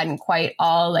and things hadn't quite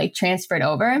all like transferred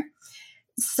over.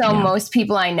 So most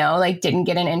people I know like didn't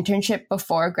get an internship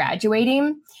before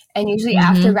graduating. And usually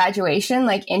after graduation,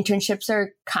 like internships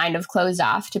are kind of closed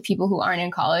off to people who aren't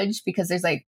in college because there's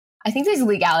like, I think there's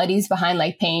legalities behind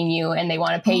like paying you and they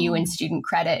want to pay you in student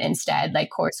credit instead, like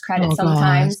course credit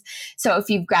sometimes. God. So if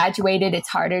you've graduated, it's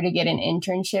harder to get an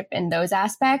internship in those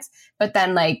aspects. But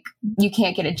then like you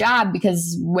can't get a job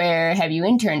because where have you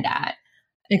interned at?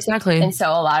 Exactly. And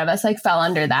so a lot of us like fell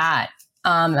under that.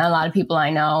 A lot of people I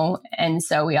know. And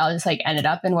so we all just like ended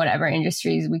up in whatever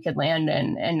industries we could land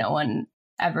in. And no one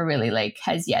ever really like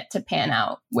has yet to pan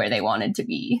out where they wanted to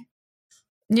be.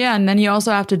 Yeah. And then you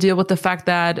also have to deal with the fact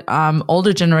that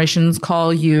older generations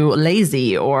call you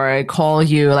lazy or call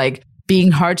you like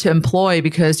being hard to employ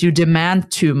because you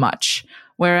demand too much.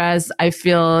 Whereas I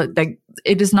feel like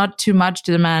it is not too much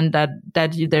to demand that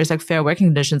there's like fair working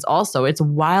conditions also. It's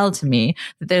wild to me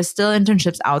that there's still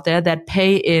internships out there that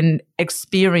pay in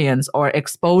experience or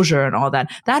exposure and all that.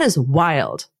 That is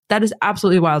wild. That is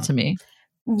absolutely wild to me.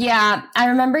 Yeah, I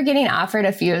remember getting offered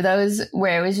a few of those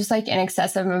where it was just like an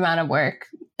excessive amount of work.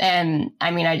 And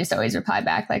I mean, I just always reply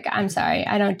back like, I'm sorry,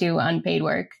 I don't do unpaid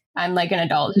work. I'm like an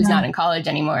adult who's not in college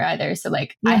anymore either. So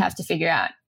like I have to figure out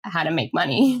how to make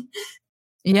money.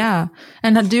 Yeah.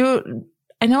 And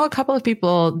I know a couple of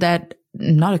people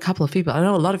not a couple of people, I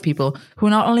know a lot of people who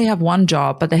not only have one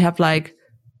job, but they have like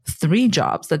 3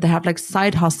 jobs, that they have like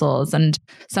side hustles. And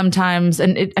sometimes,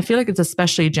 I feel like it's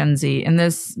especially Gen Z in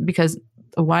this, because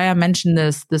why I mentioned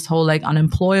this whole like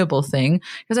unemployable thing,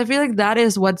 because I feel like that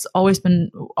is what's always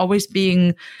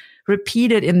being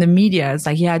repeated in the media. It's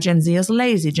like, yeah, Gen Z is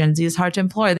lazy. Gen Z is hard to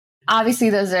employ. Obviously,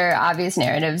 those are obvious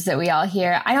narratives that we all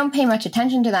hear. I don't pay much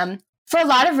attention to them for a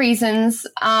lot of reasons.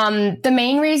 The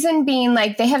main reason being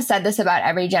like they have said this about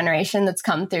every generation that's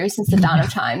come through since the dawn of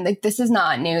time. Like this is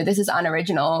not new. This is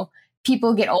unoriginal.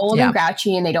 people get old and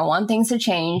grouchy and they don't want things to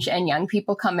change, and young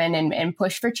people come in and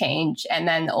push for change, and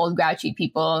then the old grouchy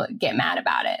people get mad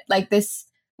about it. Like this,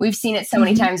 we've seen it so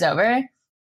many times over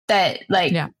that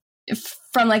like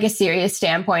from like a serious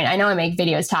standpoint, I know I make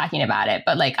videos talking about it,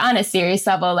 but like on a serious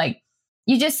level, like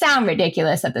you just sound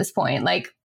ridiculous at this point. Like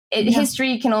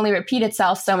history can only repeat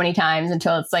itself so many times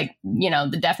until it's like, you know,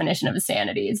 the definition of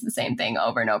insanity is the same thing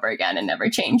over and over again and never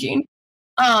changing.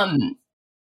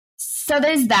 So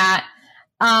there's that.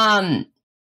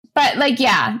 But like,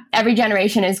 yeah, every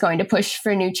generation is going to push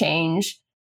for new change.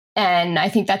 And I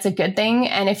think that's a good thing.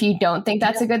 And if you don't think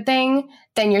that's a good thing,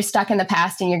 then you're stuck in the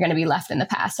past and you're going to be left in the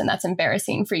past. And that's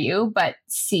embarrassing for you, but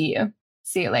see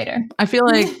you later. I feel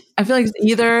like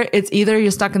it's either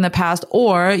you're stuck in the past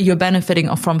or you're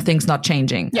benefiting from things not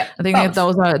changing. Yeah, I think that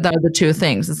those are the two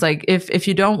things. It's like if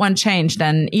you don't want change,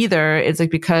 then either it's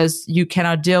like because you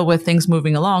cannot deal with things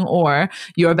moving along, or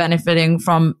you're benefiting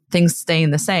from things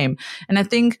staying the same. And I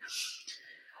think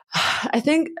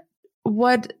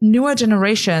what newer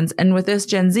generations, and with this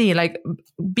Gen Z, like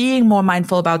being more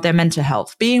mindful about their mental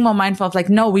health, being more mindful of like,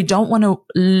 no, we don't want to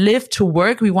live to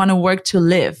work. We want to work to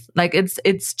live. Like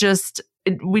it's just,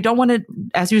 we don't want to,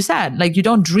 as you said, like you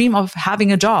don't dream of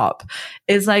having a job.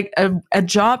 It's like a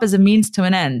job is a means to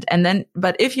an end. And then,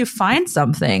 but if you find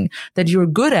something that you're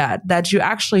good at, that you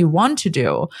actually want to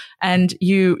do, and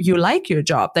you like your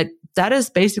job, that is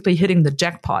basically hitting the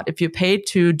jackpot. If you're paid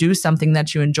to do something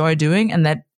that you enjoy doing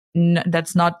and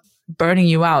that's not burning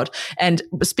you out. And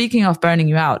speaking of burning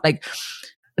you out, like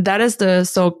that is the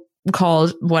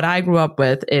so-called, what I grew up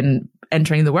with in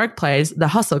entering the workplace, the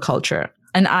hustle culture.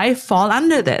 And I fall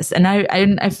under this. And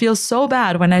I feel so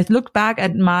bad when I look back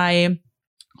at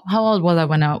how old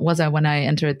was I when I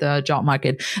entered the job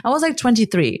market? I was like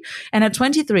 23. And at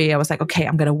 23, I was like, okay,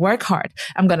 I'm going to work hard.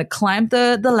 I'm going to climb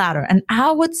the ladder. And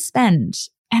I would spend,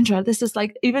 Andra, this is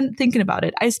like, even thinking about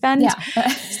it, I spend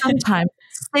sometimes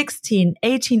 16,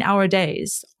 18-hour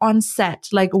days on set,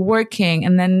 like working.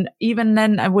 And then even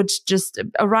then I would just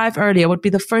arrive early. I would be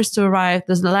the first to arrive,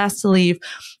 the last to leave.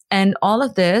 And all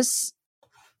of this,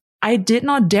 I did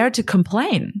not dare to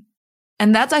complain.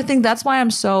 And I think that's why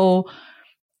I'm so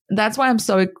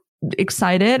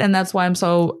excited. And that's why I'm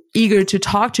so eager to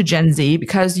talk to Gen Z,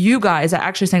 because you guys are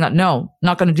actually saying like, no,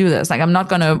 not going to do this. Like, I'm not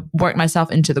going to work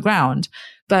myself into the ground.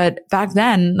 But back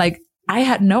then, like I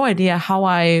had no idea how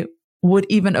I would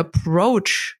even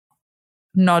approach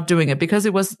not doing it, because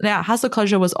it was, hustle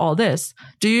culture was all this.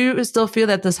 Do you still feel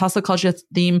that this hustle culture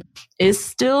theme is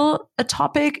still a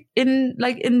topic in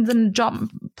the job,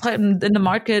 in the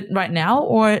market right now,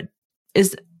 or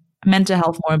is mental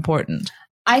health more important?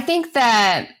 I think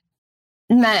that,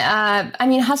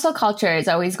 hustle culture is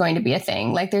always going to be a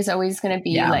thing. Like there's always going to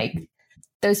be like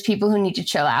those people who need to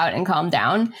chill out and calm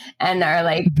down and are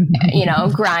like,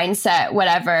 grind set,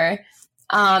 whatever.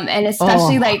 And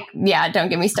especially don't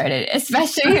get me started,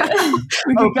 especially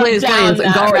please,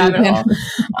 go.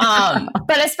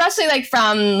 But especially like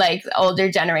from like older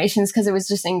generations, because it was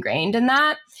just ingrained in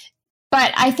that.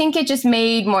 But I think it just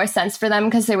made more sense for them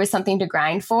because there was something to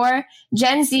grind for.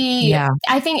 Gen Z,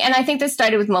 I think this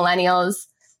started with millennials.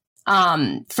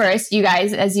 First, you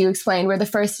guys, as you explained, were the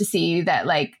first to see that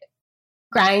like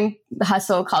grind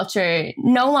hustle culture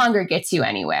no longer gets you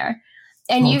anywhere.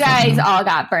 And you guys all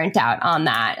got burnt out on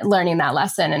that, learning that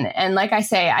lesson. And like I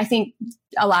say, I think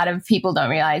a lot of people don't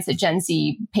realize that Gen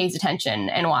Z pays attention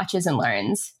and watches and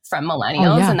learns from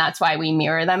millennials. And that's why we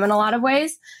mirror them in a lot of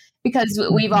ways, because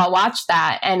we've all watched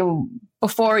that. And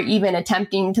before even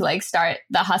attempting to like start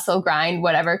the hustle grind,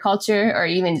 whatever culture, or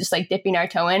even just like dipping our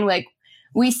toe in, like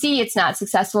we see it's not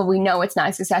successful. We know it's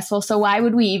not successful. So why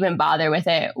would we even bother with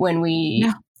it when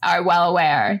we are well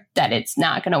aware that it's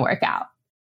not going to work out?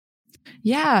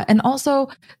 Yeah. And also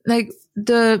like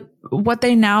what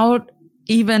they now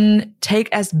even take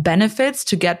as benefits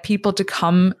to get people to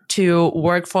come to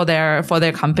work for their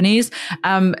companies.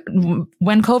 When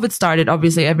COVID started,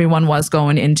 obviously everyone was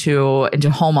going into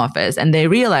home office, and they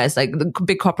realized, like the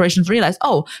big corporations realized,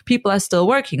 oh, people are still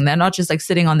working. They're not just like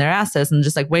sitting on their asses and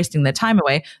just like wasting their time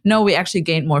away. No, we actually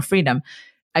gained more freedom.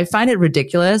 I find it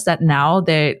ridiculous that now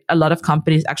a lot of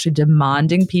companies actually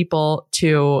demanding people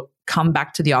to come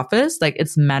back to the office. Like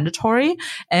it's mandatory.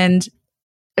 And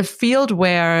a field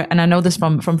where, and I know this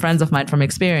from friends of mine from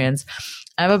experience,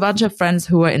 I have a bunch of friends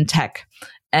who are in tech,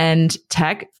 and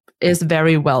tech is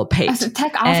very well paid. So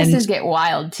tech offices get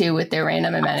wild too with their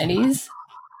random amenities.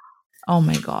 Oh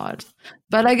my God.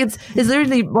 But like it's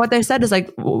literally what they said is like,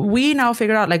 we now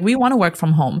figured out like we want to work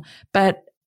from home, but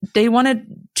they wanted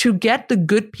to get the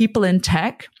good people in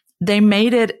tech. They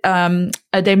made it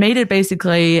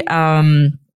basically,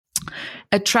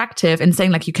 attractive in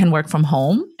saying like you can work from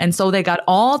home. And so they got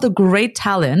all the great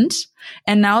talent.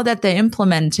 And now that they're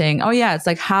implementing, oh yeah, it's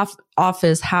like half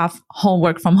office, half home,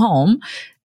 work from home.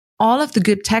 All of the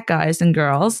good tech guys and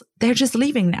girls, they're just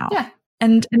leaving now. Yeah.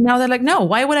 And now they're like, no,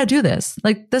 why would I do this?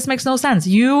 Like, this makes no sense.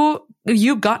 You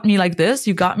got me like this.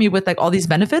 You got me with like all these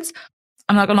benefits.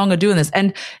 I'm not no longer doing this.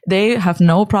 And they have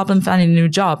no problem finding a new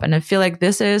job. And I feel like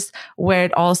this is where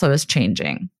it also is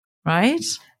changing, right?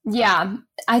 Yeah,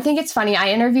 I think it's funny. I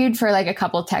interviewed for like a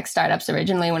couple tech startups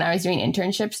originally when I was doing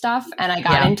internship stuff, and I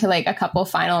got into like a couple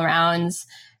final rounds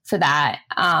for that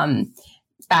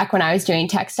back when I was doing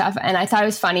tech stuff. And I thought it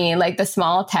was funny, like the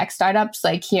small tech startups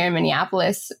like here in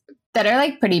Minneapolis that are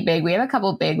like pretty big. We have a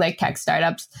couple big like tech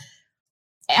startups.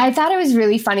 I thought it was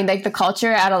really funny, like the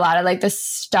culture at a lot of like the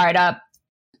startup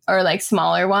or like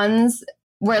smaller ones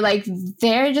where like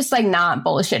they're just like not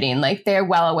bullshitting. Like they're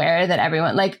well aware that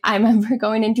everyone, like I remember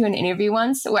going into an interview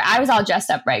once where I was all dressed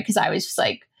up, right? Because I was just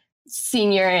like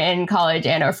senior in college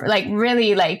and or for like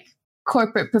really like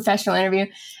corporate professional interview.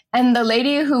 And the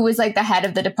lady who was like the head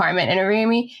of the department interviewing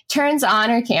me turns on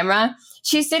her camera.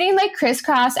 She's sitting like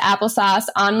crisscross applesauce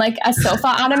on like a sofa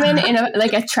ottoman in a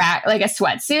like a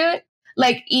sweatsuit,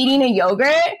 like eating a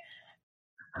yogurt.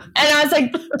 And I was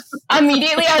like,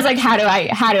 immediately I was like, how do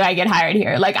I get hired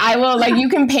here? Like, I will, like, you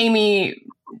can pay me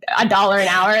 $1 an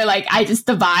hour. Like,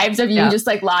 the vibes of you just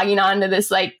like logging on to this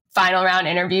like final round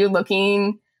interview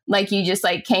looking like you just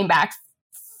like came back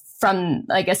from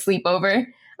like a sleepover.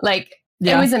 Like,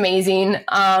 it was amazing.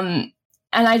 And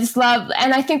I just love,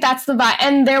 and I think that's the vibe.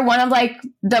 And they're one of like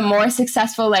the more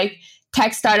successful, like,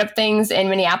 tech startup things in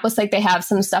Minneapolis. Like they have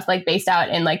some stuff like based out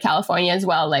in like California as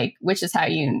well, like, which is how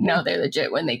you know they're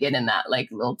legit when they get in that like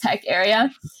little tech area.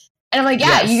 And I'm like,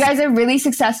 yeah, you guys are really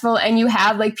successful and you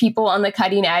have like people on the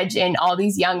cutting edge in all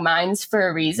these young minds for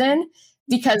a reason,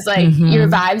 because like your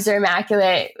vibes are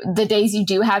immaculate. The days you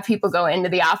do have people go into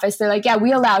the office, they're like, yeah,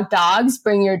 we allow dogs,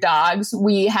 bring your dogs.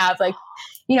 We have like,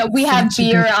 you know, we have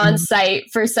beer on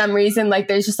site for some reason. Like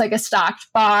there's just like a stocked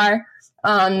bar.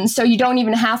 So you don't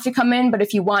even have to come in, but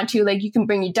if you want to, like, you can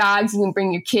bring your dogs, you can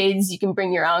bring your kids, you can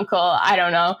bring your uncle. I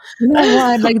don't know. You know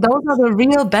what? Like, those are the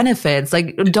real benefits.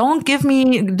 Like, don't give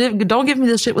me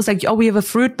this shit was like, oh, we have a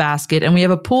fruit basket and we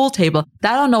have a pool table.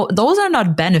 Those are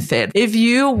not benefits. If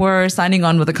you were signing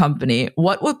on with a company,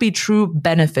 what would be true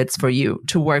benefits for you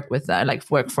to work with that, like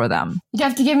work for them? You'd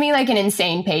have to give me like an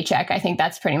insane paycheck. I think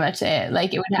that's pretty much it.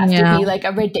 Like, it would have to be like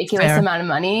a ridiculous amount of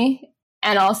money.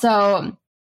 And also,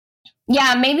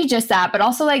 yeah, maybe just that, but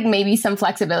also like maybe some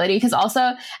flexibility, because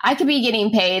also I could be getting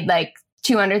paid like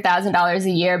 $200,000 a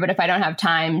year, but if I don't have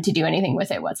time to do anything with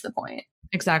it, what's the point?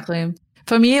 Exactly.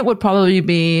 For me, it would probably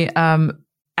be,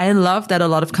 I love that a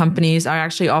lot of companies are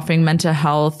actually offering mental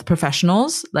health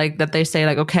professionals, like that they say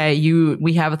like, okay,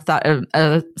 we have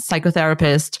a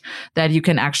psychotherapist that you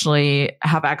can actually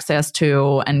have access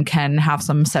to and can have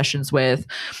some sessions with.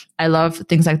 I love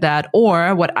things like that.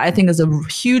 Or what I think is a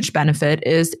huge benefit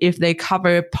is if they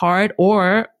cover part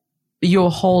or your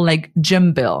whole like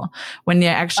gym bill when you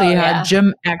actually have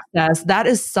gym access. That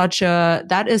is such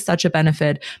a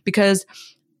benefit, because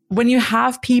when you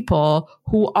have people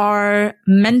who are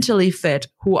mentally fit,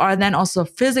 who are then also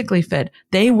physically fit,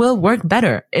 they will work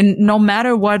better. And no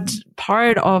matter what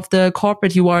part of the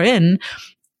corporate you are in,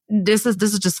 this is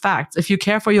just facts. If you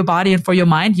care for your body and for your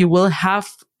mind, you will have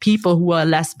people who are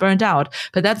less burnt out.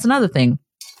 But that's another thing.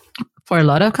 For a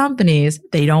lot of companies,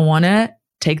 they don't want to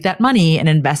take that money and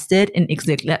invest it in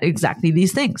exactly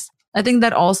these things. I think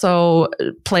that also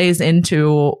plays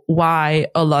into why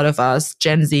a lot of us,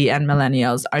 Gen Z and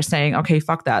millennials, are saying, okay,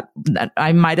 fuck that.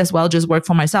 I might as well just work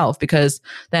for myself, because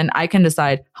then I can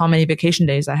decide how many vacation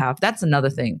days I have. That's another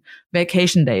thing.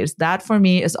 Vacation days. That for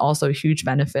me is also a huge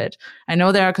benefit. I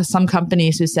know there are some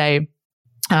companies who say,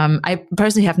 I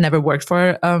personally have never worked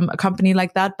for a company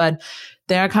like that, but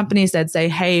there are companies that say,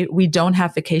 hey, we don't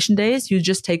have vacation days. You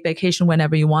just take vacation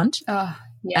whenever you want.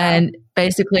 And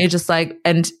basically just like,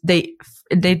 and they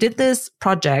did this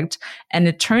project, and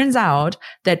it turns out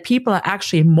that people are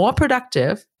actually more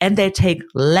productive and they take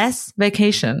less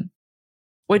vacation,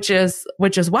 which is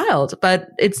wild, but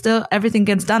it's still, everything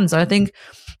gets done. So I think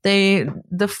the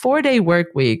 4-day work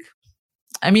week,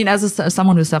 I mean, as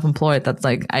someone who's self-employed, that's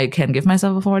like, I can give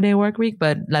myself a 4-day work week,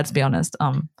 but let's be honest,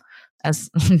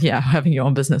 having your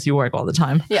own business, you work all the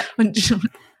time. Yeah.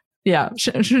 Yeah.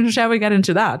 Shall we get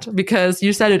into that? Because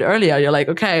you said it earlier. You're like,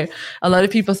 okay, a lot of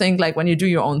people think like when you do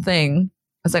your own thing,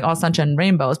 it's like all sunshine and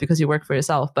rainbows because you work for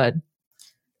yourself, but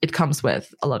it comes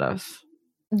with a lot of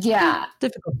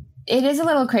difficult. It is a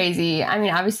little crazy. I mean,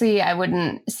 obviously I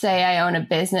wouldn't say I own a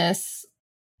business.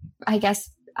 I guess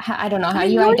I don't know how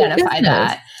you identify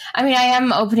that. I mean, I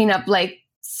am opening up like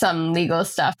some legal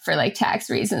stuff for like tax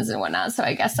reasons and whatnot. So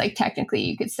I guess like technically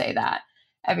you could say that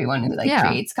everyone who like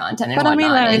creates content and whatnot, I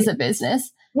mean, like, is a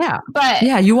business. Yeah. But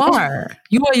yeah, you are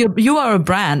a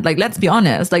brand. Like, let's be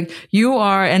honest, like you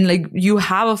are, and like you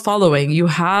have a following,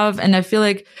 and I feel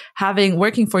like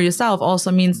working for yourself also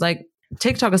means like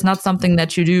TikTok is not something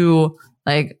that you do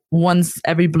like once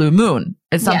every blue moon.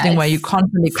 It's something where you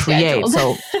constantly create.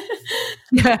 So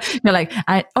yeah, you're like,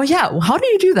 how do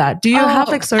you do that? Do you have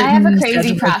like certain? I have a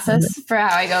crazy process for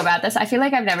how I go about this. I feel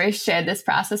like I've never shared this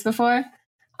process before.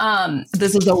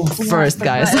 This is the first,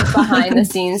 guys. Behind the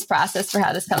scenes process for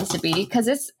how this comes to be, because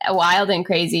it's wild and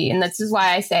crazy. And this is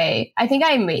why I say, I think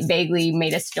I vaguely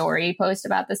made a story post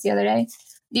about this the other day.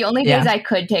 The only days I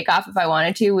could take off if I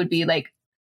wanted to would be like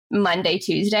Monday,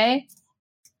 Tuesday.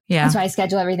 Yeah. That's why I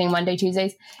schedule everything Monday,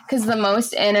 Tuesdays, because the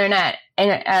most internet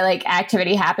like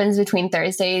activity happens between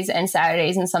Thursdays and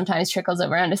Saturdays, and sometimes trickles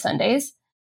over onto Sundays.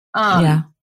 And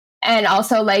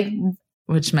also like,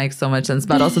 which makes so much sense.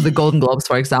 But also the Golden Globes,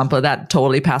 for example, that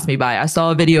totally passed me by. I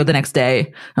saw a video the next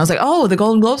day. I was like, oh, the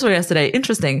Golden Globes were yesterday.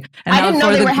 Interesting. And I didn't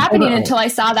know they were happening until I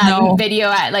saw that video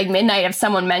at like midnight of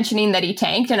someone mentioning that he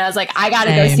tanked. And I was like, I got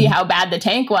to go see how bad the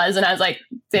tank was. And I was like,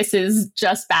 this is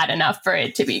just bad enough for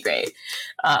it to be great.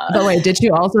 But wait, did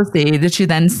you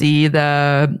then see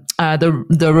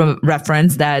the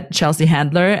reference that Chelsea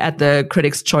Handler at the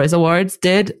Critics' Choice Awards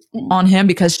did on him,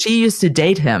 because she used to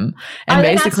date him, and are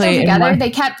basically they not still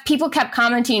together? People kept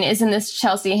commenting, "Isn't this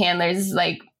Chelsea Handler's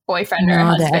like boyfriend or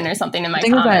husband or something?" In my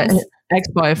comments,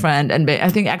 ex-boyfriend, and I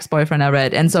think ex-boyfriend I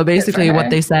read, and so basically what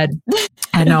they said,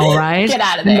 I know, right? Get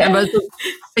out of there.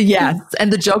 Yes.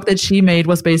 And the joke that she made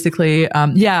was basically,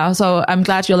 so I'm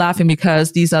glad you're laughing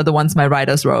because these are the ones my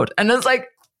writers wrote. And it's like,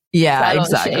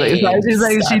 exactly. So she's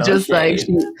like, she just like,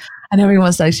 and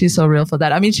everyone's like, she's so real for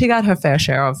that. I mean, she got her fair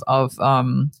share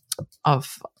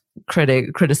of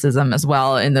criticism as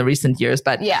well in the recent years.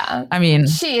 But yeah, I mean,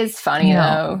 she is funny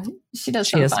though. She does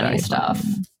some funny stuff.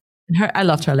 I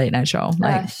loved her late night show.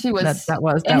 Like she was that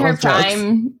was in her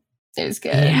prime. It was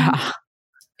good. Yeah.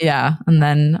 Yeah, and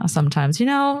then sometimes,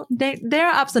 there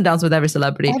are ups and downs with every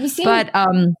celebrity. Have you seen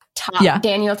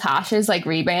Daniel Tosh's like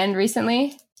rebrand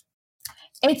recently?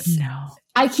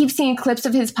 I keep seeing clips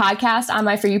of his podcast on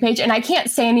my For You page, and I can't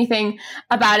say anything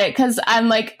about it because I'm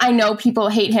like, I know people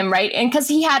hate him, right? And because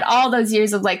he had all those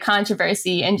years of like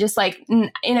controversy and just like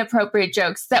inappropriate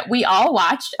jokes that we all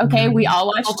watched. Okay, we all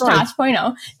watched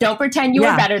Tosh.0. Don't pretend you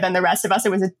were better than the rest of us. It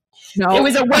was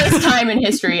a worse time in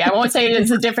history. I won't say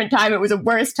it's a different time. It was a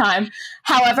worse time.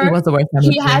 However,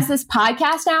 he has this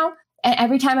podcast now. And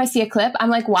every time I see a clip, I'm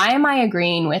like, why am I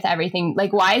agreeing with everything?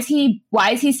 Like, why is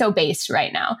he so based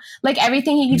right now? Like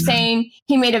everything he keeps saying,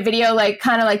 he made a video, like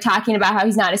kind of like talking about how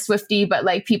he's not a Swiftie, but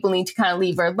like people need to kind of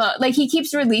leave her alone. Like he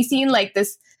keeps releasing like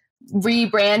this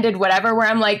rebranded whatever, where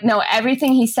I'm like, no,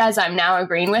 everything he says, I'm now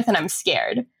agreeing with, and I'm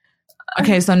scared.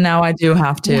 Okay, so now I do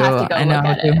have to. Have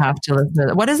to listen.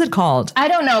 What is it called? I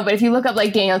don't know, but if you look up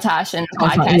like Daniel Tosh and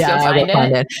podcast, you'll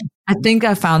find it. I think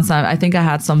I found some. I think I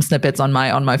had some snippets on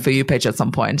my For You page at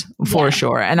some point, for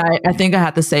sure. And I think I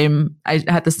had the same. I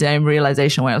had the same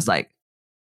realization where I was like,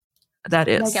 "That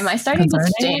is." Like, am I starting to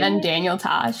stand Daniel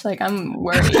Tosh? Like, I'm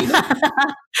worried.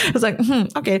 I was like,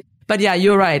 okay, but yeah,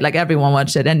 you're right. Like everyone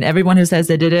watched it, and everyone who says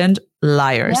they didn't,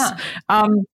 liars. Yeah.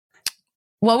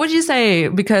 What would you say?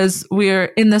 Because we're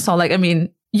in this all, like, I mean,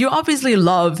 you obviously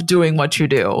love doing what you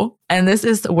do, and this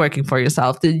is working for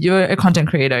yourself. You're a content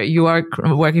creator. You are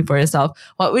working for yourself.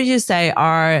 What would you say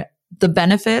are the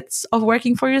benefits of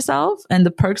working for yourself and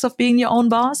the perks of being your own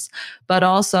boss, but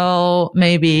also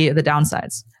maybe the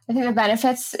downsides? I think the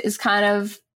benefits is kind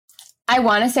of, I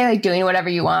want to say like doing whatever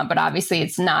you want, but obviously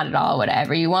it's not at all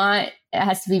whatever you want. It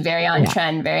has to be very on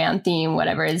trend, very on theme,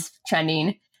 whatever is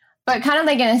trending. But kind of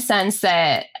like in a sense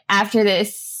that after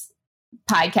this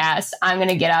podcast, I'm going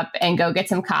to get up and go get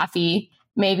some coffee,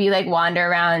 maybe like wander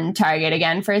around Target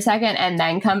again for a second, and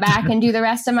then come back and do the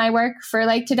rest of my work for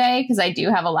like today, because I do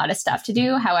have a lot of stuff to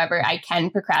do. However, I can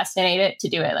procrastinate it to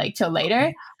do it like till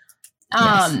later.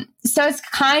 So it's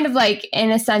kind of like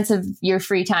in a sense of your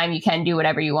free time, you can do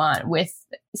whatever you want with,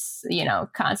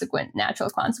 natural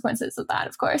consequences of that,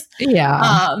 of course.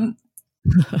 Yeah.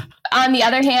 On the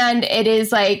other hand, it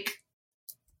is like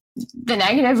the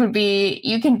negative would be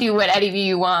you can do whatever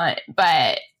you want,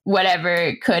 but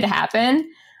whatever could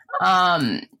happen.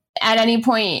 At any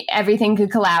point, everything could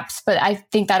collapse. But I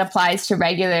think that applies to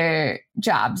regular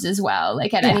jobs as well.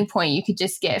 Like at any point, you could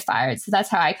just get fired. So that's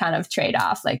how I kind of trade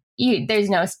off. Like there's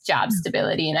no job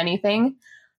stability in anything.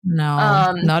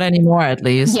 No, not anymore, at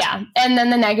least. Yeah. And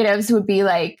then the negatives would be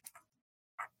like,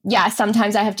 yeah,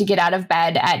 sometimes I have to get out of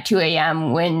bed at 2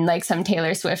 a.m. when like some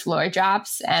Taylor Swift lore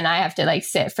drops, and I have to like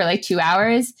sit for like 2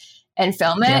 hours and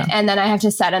film it. Yeah. And then I have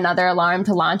to set another alarm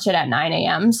to launch it at 9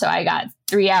 a.m. So I got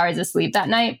 3 hours of sleep that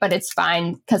night, but it's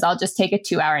fine because I'll just take a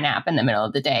 2-hour nap in the middle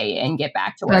of the day and get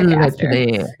back to work after.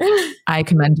 I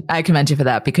commend you for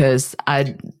that, because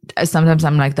sometimes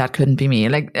I'm like, that couldn't be me.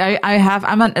 Like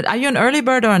are you an early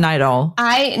bird or a night owl?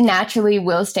 I naturally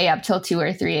will stay up till 2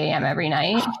 or 3 a.m. every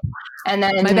night. And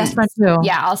then my best friend too.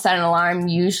 Yeah, I'll set an alarm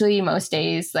usually most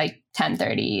days like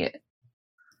 10:30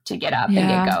 to get up and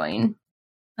get going.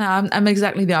 I'm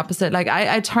exactly the opposite. Like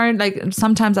I turn, like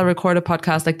sometimes I record a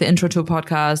podcast, like the intro to a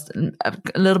podcast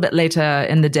a little bit later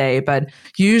in the day, but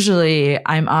usually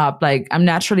I'm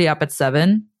naturally up at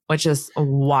 7, which is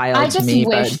wild to me. I just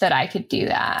wish that I could do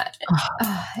that.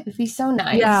 It'd be so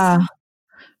nice. Yeah.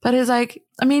 But it's like,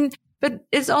 I mean, but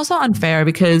it's also unfair,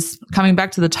 because coming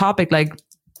back to the topic, like,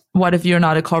 what if you're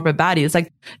not a corporate baddie? It's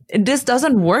like, this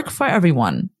doesn't work for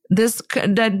everyone. This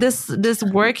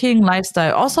working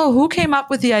lifestyle. Also, who came up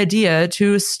with the idea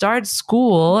to start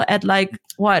school at like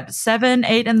 7,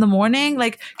 8 in the morning?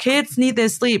 Like, kids need their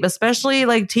sleep, especially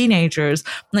like teenagers.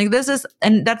 Like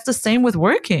and that's the same with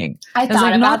working. I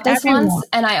thought about this once,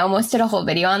 and I almost did a whole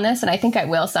video on this, and I think I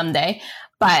will someday.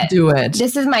 But do it.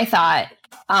 This is my thought,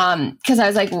 because I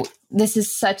was like, this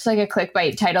is such like a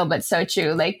clickbait title, but so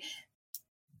true. Like,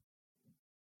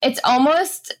 it's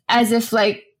almost as if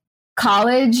like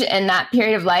college and that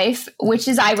period of life, which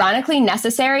is ironically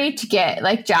necessary to get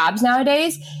like jobs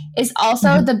nowadays, is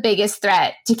also the biggest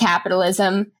threat to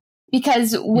capitalism.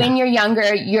 Because when you're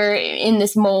younger, you're in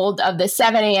this mold of the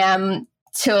 7 a.m.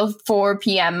 till 4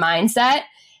 p.m. mindset.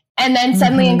 And then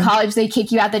suddenly in college, they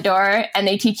kick you out the door and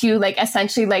they teach you like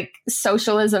essentially like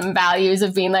socialism values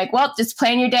of being like, well, just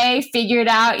plan your day, figure it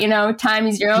out, time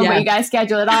is your own, but you guys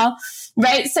schedule it all.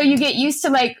 Right. So you get used to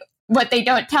like, what they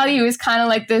don't tell you is kind of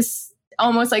like this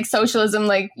almost like socialism,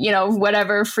 like,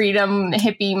 whatever freedom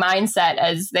hippie mindset,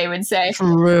 as they would say.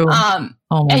 True.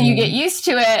 And you get used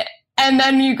to it. And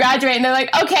then you graduate and they're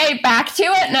like, okay, back to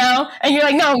it now. And you're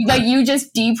like, no, like you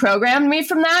just deprogrammed me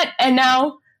from that. And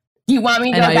now you want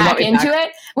me to go back into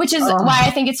it, which is why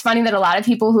I think it's funny that a lot of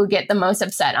people who get the most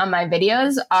upset on my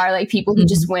videos are like people who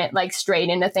just went like straight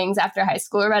into things after high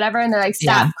school or whatever. And they're like,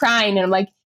 stop crying. And I'm like,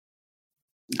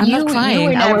 I'm not crying. You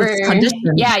were I never, was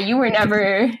conditioned. Yeah, you were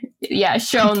never,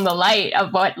 shown the light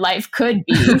of what life could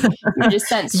be. You were just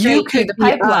sent straight through the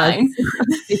pipeline.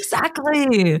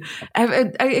 Exactly.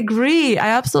 I agree. I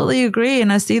absolutely agree.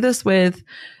 And I see this with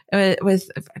I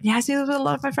see this with a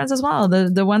lot of my friends as well.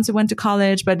 The ones who went to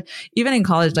college, but even in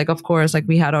college, like, of course, like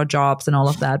we had our jobs and all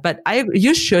of that. But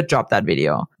you should drop that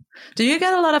video. Do you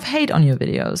get a lot of hate on your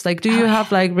videos? Like, do you have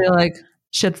like real like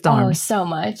shitstorms? Oh, so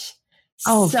much.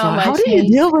 Oh, so much. How do you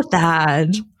deal with that?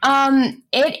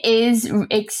 It is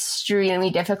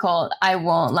extremely difficult. I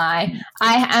won't lie.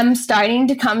 I am starting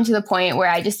to come to the point where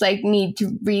I just like need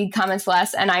to read comments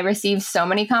less, and I receive so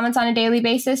many comments on a daily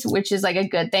basis, which is like a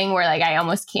good thing where like I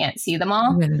almost can't see them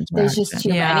all. There's just too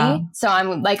many. So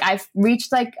I'm like, I've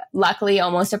reached like luckily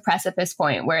almost a precipice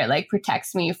point where it like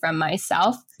protects me from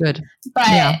myself. Good.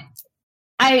 But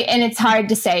and it's hard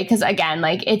to say because again,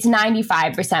 like it's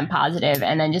 95% positive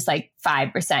and then just like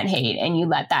 5% hate, and you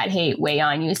let that hate weigh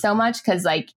on you so much because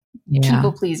like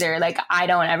people pleaser, like I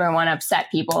don't ever want to upset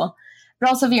people. But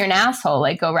also if you're an asshole,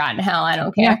 like go rot in hell. I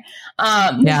don't care.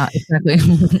 Yeah, exactly.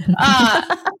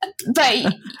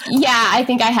 But yeah, I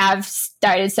think I have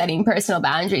started setting personal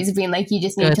boundaries of being like, you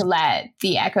just need to let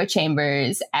the echo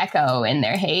chambers echo in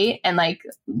their hate and like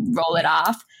roll it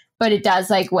off. But it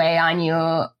does like weigh on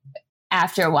you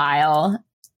after a while.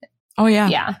 Oh yeah.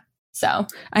 Yeah. So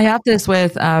I have this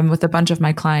with a bunch of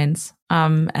my clients,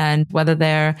 and whether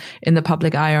they're in the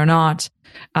public eye or not,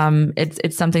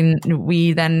 it's something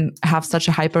we then have such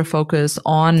a hyper focus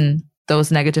on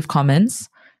those negative comments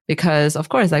because of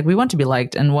course, like we want to be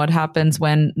liked. And what happens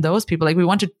when those people, like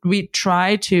we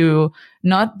try to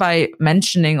not by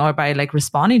mentioning or by like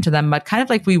responding to them, but kind of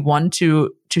like we want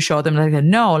to show them like,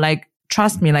 no, like,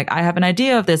 trust me, like I have an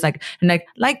idea of this, like, and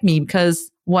like me,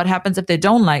 because what happens if they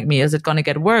don't like me? Is it going to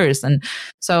get worse? And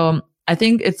so I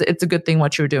think it's a good thing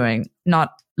what you're doing,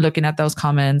 not looking at those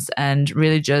comments and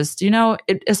really just,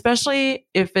 especially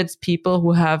if it's people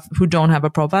who don't have a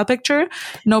profile picture,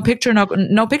 no picture,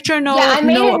 no picture, no. Yeah, I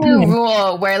made no a opinion. new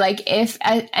rule where like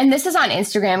and this is on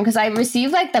Instagram because I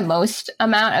receive like the most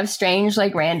amount of strange,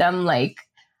 like random, like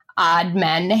odd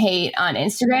men hate on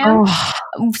Instagram.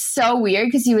 So weird,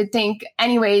 because you would think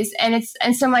anyways. And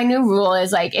so my new rule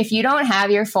is like, if you don't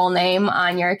have your full name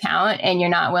on your account and you're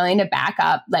not willing to back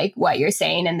up like what you're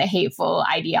saying and the hateful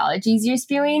ideologies you're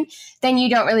spewing, then you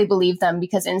don't really believe them,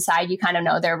 because inside you kind of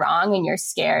know they're wrong and you're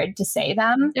scared to say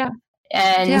them. Yeah.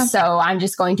 And so I'm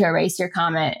just going to erase your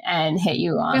comment and hit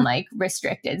you on like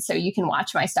restricted. So you can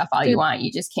watch my stuff all you want.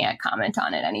 You just can't comment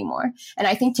on it anymore. And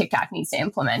I think TikTok needs to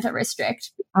implement a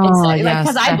restrict.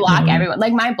 Because I block everyone.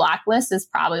 Like my block list is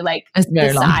probably like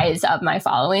the size of my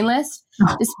following list.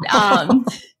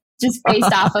 Just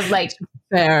based off of like,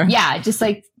 fair. Yeah, just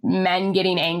like men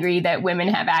getting angry that women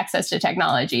have access to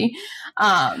technology.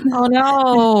 Oh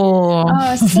no.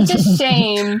 Oh, such a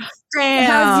shame.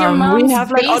 Damn, how's your mom's we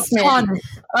have basement?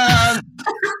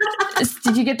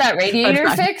 Did you get that radiator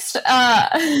fixed?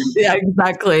 Yeah,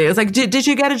 exactly. It's like, did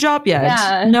you get a job yet?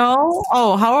 Yeah. No.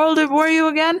 Oh, how old were you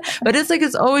again? But it's like,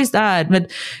 it's always that.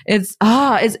 But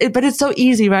but it's so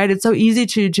easy, right? It's so easy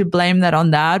to blame that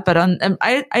on that. But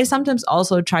I sometimes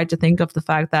also try to think of the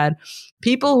fact that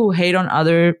people who hate on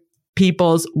other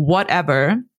people's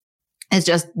whatever is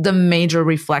just the major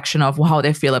reflection of how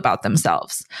they feel about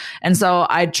themselves. And so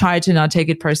I try to not take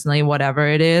it personally, whatever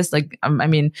it is. Like, I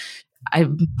mean,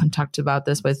 I've talked about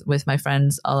this with my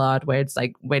friends a lot, where it's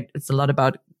like, it's a lot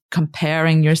about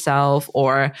comparing yourself.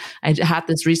 Or I had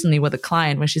this recently with a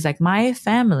client where she's like, my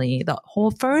family, the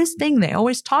whole first thing they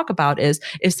always talk about is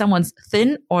if someone's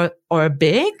thin or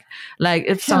big, like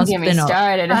if someone's thin. Don't get me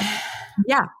started.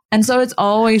 Yeah. And so it's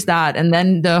always that. And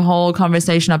then the whole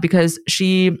conversation up, because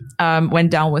she went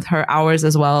down with her hours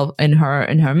as well in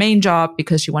her main job,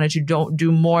 because she wanted to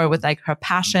do more with like her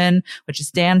passion, which is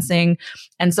dancing.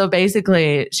 And so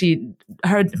basically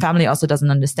her family also doesn't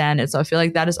understand it. So I feel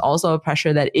like that is also a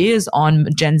pressure that is on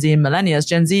Gen Z and millennials.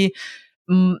 Gen Z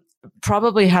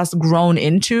probably has grown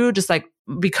into just like,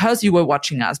 because you were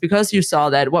watching us, because you saw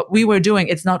that what we were doing,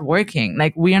 it's not working.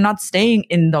 Like we are not staying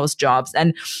in those jobs.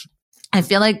 And I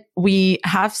feel like we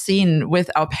have seen with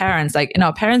our parents, like in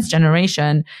our parents'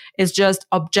 generation, it's just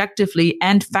objectively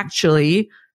and factually,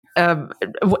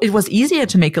 it was easier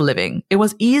to make a living. It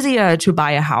was easier to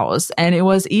buy a house, and it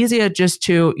was easier just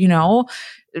to,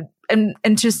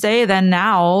 and to say that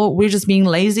now we're just being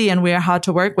lazy and we're hard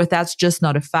to work with. That's just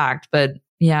not a fact. But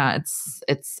yeah,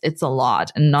 it's a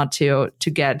lot, and not to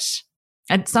get.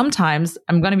 And sometimes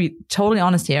I'm going to be totally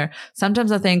honest here.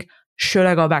 Sometimes I think, should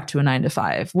I go back to a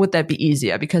 9-to-5? Would that be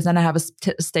easier? Because then I have a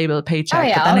stable paycheck. Oh,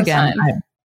 yeah, but then again,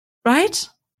 right?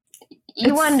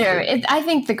 You wonder. I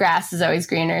think the grass is always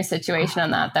greener situation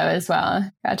on that though as well.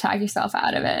 Gotta talk yourself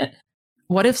out of it.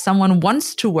 What if someone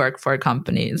wants to work for a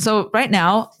company? So right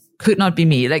now could not be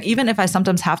me. Like even if I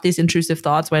sometimes have these intrusive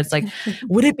thoughts where it's like,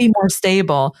 would it be more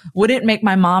stable? Would it make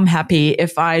my mom happy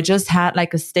if I just had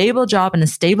like a stable job and a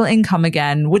stable income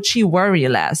again? Would she worry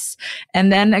less?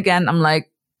 And then again, I'm like,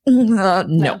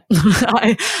 no.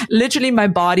 Literally my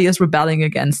body is rebelling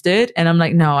against it, and I'm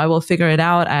like, no, I will figure it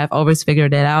out. I have always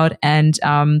figured it out. And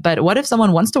but what if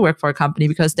someone wants to work for a company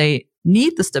because they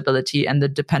need the stability and the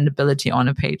dependability on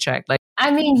a paycheck? Like, I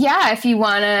mean, yeah, if you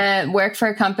want to work for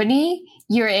a company,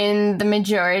 you're in the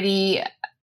majority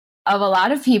of a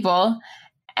lot of people.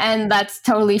 And that's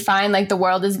totally fine. Like the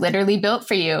world is literally built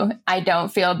for you. I don't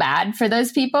feel bad for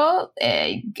those people.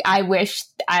 I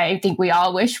think we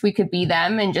all wish we could be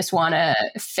them and just want to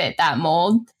fit that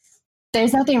mold.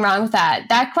 There's nothing wrong with that.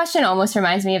 That question almost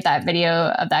reminds me of that video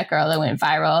of that girl that went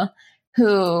viral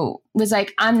who was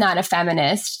like, I'm not a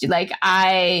feminist. Like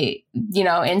did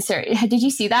you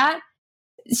see that?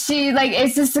 She like,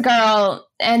 it's just a girl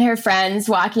and her friends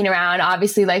walking around,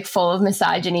 obviously like full of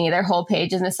misogyny. Their whole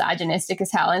page is misogynistic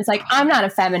as hell. And it's like, I'm not a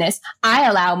feminist. I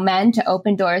allow men to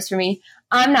open doors for me.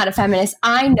 I'm not a feminist.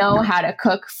 I know how to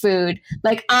cook food.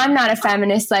 Like, I'm not a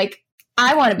feminist. Like,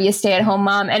 I want to be a stay-at-home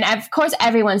mom. And of course,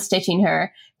 everyone's stitching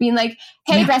her, being like,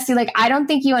 hey, Bestie, like, I don't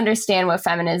think you understand what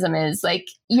feminism is. Like,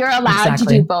 you're allowed to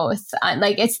do both.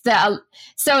 Like,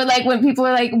 so like when people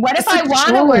are like, what if I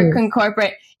want to work in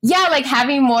corporate? Yeah, like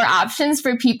having more options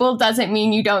for people doesn't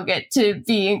mean you don't get to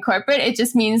be in corporate. It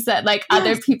just means that like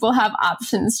other people have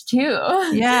options too.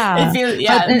 Yeah.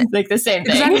 It's like the same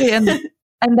thing. Exactly.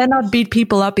 And then not beat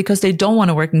people up because they don't want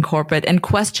to work in corporate and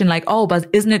question like, oh, but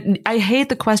isn't it, I hate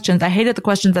the questions. I hated the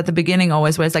questions at the beginning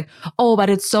always where it's like, oh, but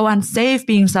it's so unsafe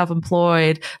being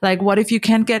self-employed. Like, what if you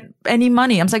can't get any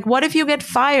money? I'm like, what if you get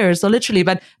fired? So literally,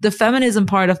 but the feminism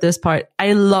part of this part,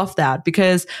 I love that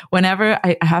because whenever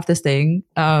I have this thing,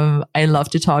 I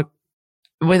love to talk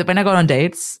when I go on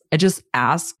dates, I just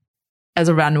ask as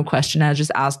a random question. I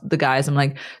just ask the guys, I'm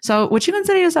like, so would you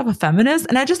consider yourself a feminist?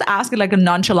 And I just ask it like a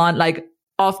nonchalant, like,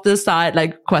 off the side,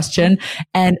 like question,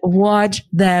 and watch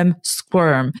them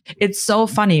squirm. It's so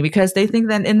funny because they think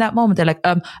that in that moment, they're like,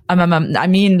 I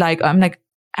mean, like, I'm like,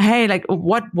 hey, like,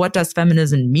 what does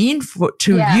feminism mean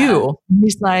to you? And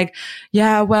he's like,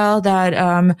 yeah, well, that,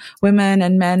 women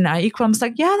and men are equal. I'm just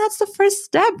like, yeah, that's the first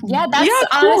step. Yeah, that's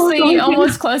honestly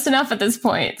almost close enough at this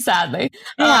point, sadly.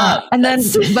 Yeah. And then,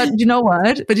 but you know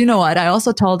what? I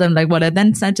also told them, like, what I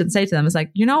then sent and say to them is like,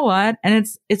 you know what? And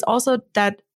it's also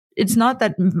that it's not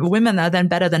that women are then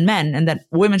better than men and that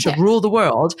women should rule the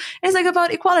world. It's like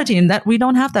about equality, and that we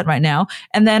don't have that right now.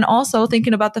 And then also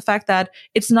thinking about the fact that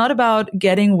it's not about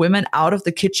getting women out of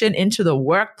the kitchen into the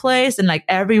workplace and like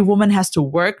every woman has to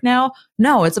work now.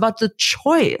 No, it's about the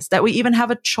choice, that we even have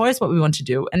a choice what we want to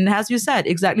do. And as you said,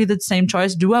 exactly the same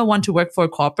choice. Do I want to work for a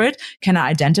corporate? Can I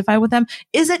identify with them?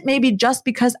 Is it maybe just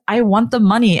because I want the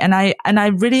money and I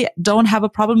really don't have a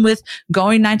problem with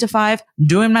going 9 to 5,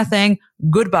 doing my thing,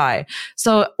 goodbye.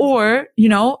 So, or, you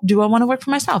know, do I want to work for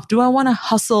myself? Do I want to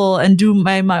hustle and do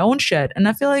my own shit? And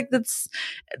I feel like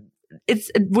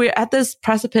we're at this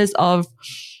precipice of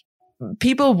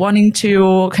people wanting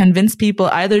to convince people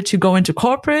either to go into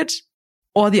corporate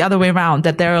or the other way around,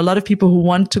 that there are a lot of people who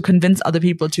want to convince other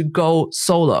people to go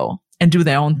solo and do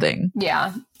their own thing.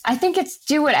 Yeah. I think it's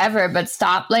do whatever, but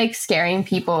stop like scaring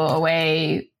people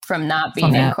away from not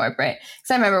being in corporate.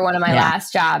 Because I remember one of my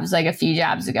last jobs, like a few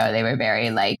jobs ago, they were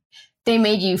very like, they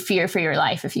made you fear for your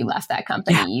life if you left that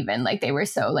company even. Like they were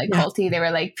so like culty. They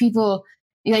were like, people,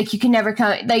 like you can never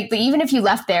come, like even if you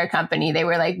left their company, they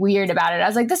were like weird about it. I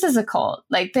was like, this is a cult.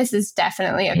 Like this is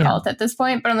definitely a cult at this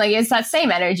point. But I'm like, it's that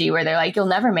same energy where they're like, you'll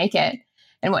never make it.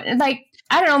 And what, like,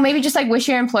 I don't know, maybe just like wish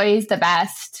your employees the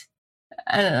best.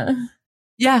 I don't know.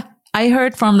 Yeah. I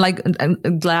heard from like,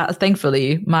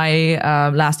 thankfully, my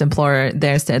last employer,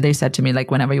 they said to me,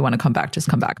 like, whenever you want to come back, just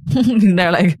come back. They're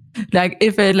like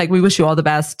if it, like, we wish you all the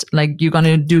best, like, you're going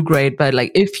to do great. But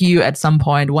like, if you at some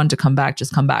point want to come back,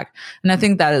 just come back. And I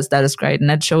think that is great. And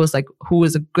that shows like who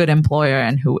is a good employer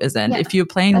and who isn't. If you're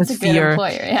playing with fear.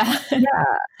 Employer,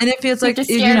 And it feels like, just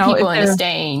scare you know, people into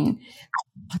staying.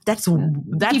 That's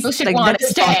people should like, want to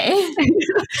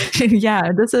stay.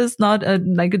 Yeah, this is not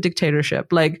like a dictatorship.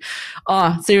 Like,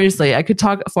 seriously, I could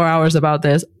talk for hours about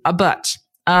this. But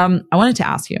I wanted to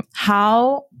ask you,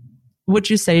 how would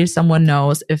you say someone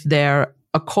knows if they're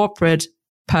a corporate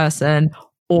person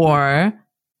or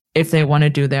if they want to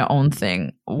do their own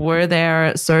thing? Were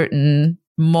there certain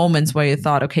moments where you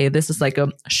thought, okay, this is like a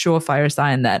surefire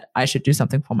sign that I should do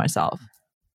something for myself?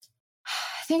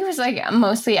 I think it was like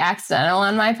mostly accidental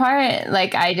on my part.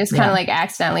 Like I just kind of like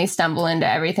accidentally stumble into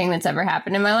everything that's ever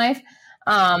happened in my life,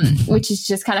 which is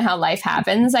just kind of how life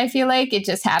happens. I feel like it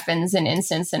just happens in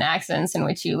instants and accidents in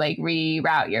which you like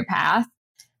reroute your path.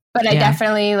 But I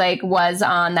definitely like was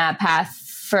on that path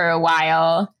for a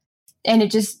while, and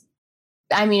it just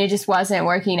wasn't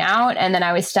working out. And then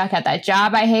I was stuck at that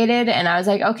job I hated, and I was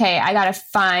like, okay, I got to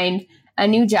find a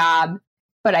new job.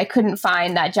 But I couldn't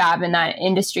find that job in that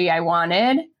industry I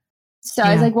wanted. So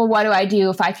I was like, well, what do I do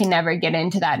if I can never get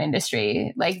into that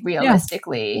industry, like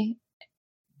realistically?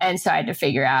 And so I had to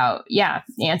figure out,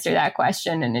 answer that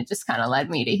question. And it just kind of led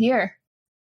me to here.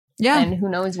 Yeah. And who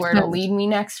knows where it'll lead me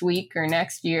next week or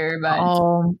next year.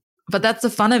 But that's the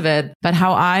fun of it. But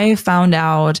how I found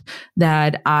out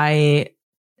that I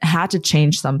had to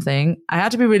change something, I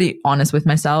had to be really honest with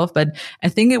myself. But I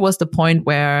think it was the point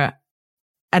where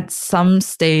at some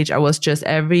stage, I was just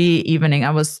every evening,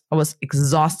 I was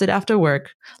exhausted after work.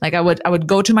 Like I would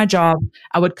go to my job,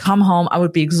 I would come home, I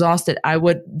would be exhausted. I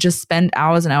would just spend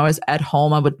hours and hours at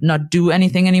home. I would not do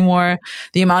anything anymore.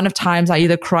 The amount of times I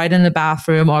either cried in the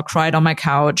bathroom or cried on my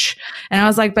couch. And I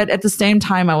was like, but at the same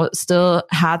time, I still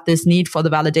had this need for the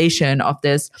validation of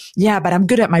this. Yeah, but I'm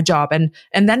good at my job. And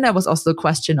then there was also the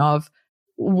question of,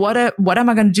 what am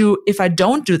I going to do if I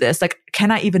don't do this? Like, can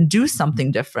I even do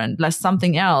something different, like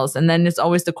something else? And then it's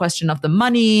always the question of the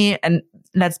money. And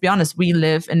let's be honest, we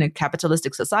live in a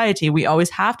capitalistic society. We always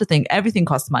have to think everything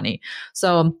costs money.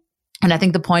 So, and I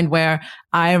think the point where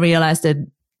I realized that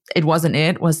it wasn't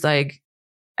it was like,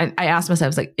 I asked myself, I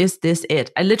was like, is this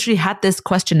it? I literally had this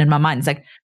question in my mind. It's like,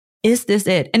 is this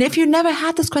it? And if you never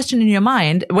had this question in your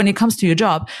mind when it comes to your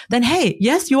job, then hey,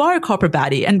 yes, you are a corporate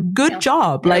baddie and good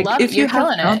job. Like if you're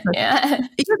killing it.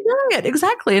 You're killing it.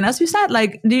 Exactly. And as you said,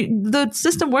 like the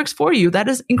system works for you. That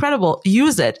is incredible.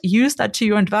 Use it. Use that to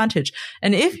your advantage.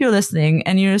 And if you're listening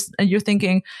and you're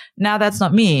thinking, now that's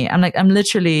not me. I'm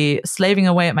literally slaving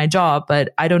away at my job,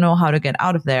 but I don't know how to get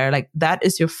out of there. Like that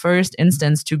is your first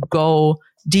instance to go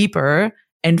deeper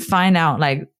and find out,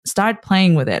 like, start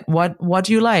playing with it. What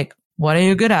do you like? What are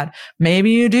you good at? Maybe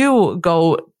you do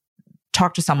go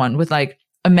talk to someone with like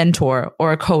a mentor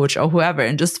or a coach or whoever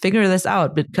and just figure this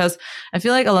out, because I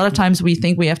feel like a lot of times we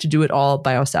think we have to do it all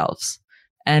by ourselves.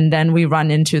 And then we run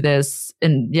into this,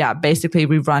 and basically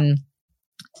we run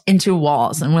into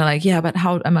walls and we're like, but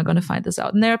how am I going to find this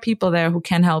out? And there are people there who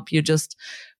can help you just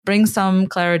bring some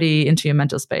clarity into your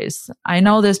mental space. I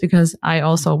know this because I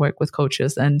also work with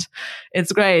coaches, and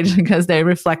it's great because they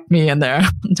reflect me and they're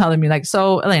telling me like,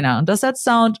 so Elena, does that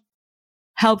sound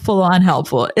helpful or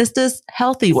unhelpful? Is this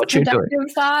healthy what you're doing?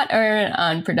 Productive thought or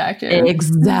unproductive?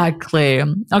 Exactly.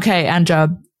 Okay, Andra,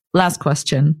 last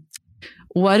question.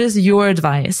 What is your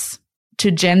advice to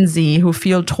Gen Z who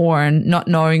feel torn, not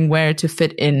knowing where to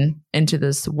fit into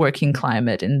this working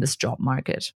climate, in this job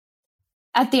market?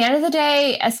 At the end of the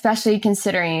day, especially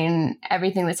considering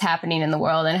everything that's happening in the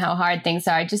world and how hard things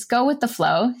are, just go with the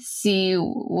flow, see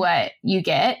what you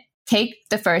get, take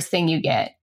the first thing you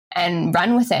get and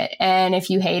run with it. And if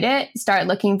you hate it, start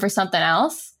looking for something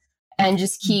else and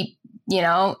just keep,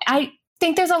 I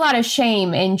think there's a lot of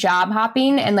shame in job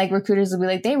hopping, and like recruiters will be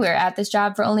like, they were at this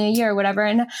job for only a year or whatever.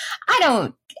 And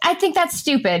I think that's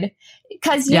stupid,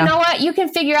 because you know what? You can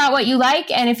figure out what you like.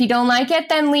 And if you don't like it,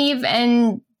 then leave.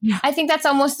 And I think that's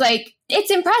almost like, it's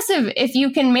impressive if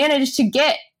you can manage to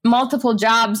get multiple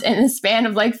jobs in the span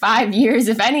of like 5 years,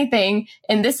 if anything,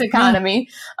 in this economy.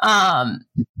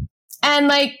 And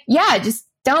like, just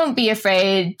don't be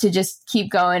afraid to just keep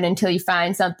going until you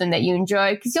find something that you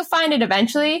enjoy, because you'll find it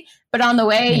eventually. But on the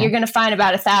way, you're going to find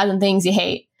about 1,000 things you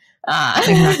hate.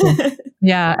 Exactly.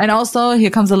 Yeah. And also, here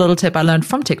comes a little tip I learned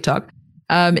from TikTok.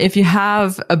 If you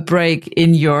have a break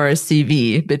in your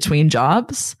CV between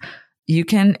jobs, you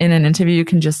can, in an interview, you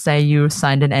can just say you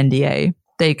signed an NDA.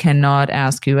 They cannot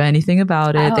ask you anything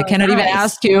about it. They cannot even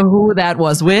ask you who that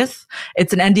was with.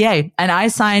 It's an NDA. And I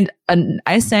signed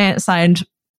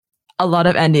a lot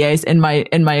of NDAs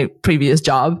in my previous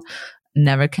job.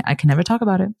 I can never talk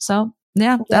about it. So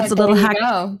that's a little hack.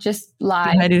 Just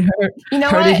lie. You know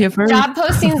what? Job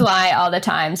postings lie all the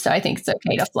time. So I think it's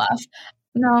okay to fluff.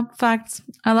 No, facts.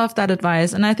 I love that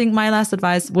advice. And I think my last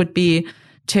advice would be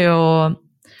to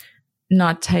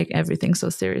not take everything so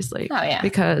seriously. Oh yeah.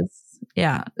 Because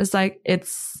it's like,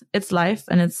 it's life,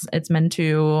 and it's meant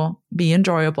to be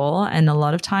enjoyable. And a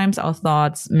lot of times our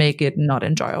thoughts make it not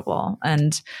enjoyable.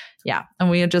 And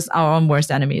we are just our own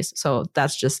worst enemies. So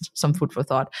that's just some food for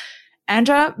thought.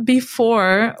 Andra,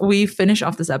 before we finish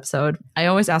off this episode, I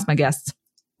always ask my guests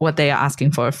what they are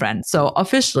asking for a friend. So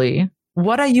officially,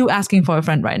 what are you asking for a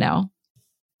friend right now?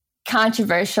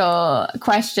 Controversial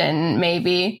question,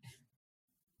 maybe.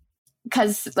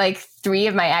 Because like 3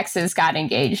 of my exes got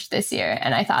engaged this year,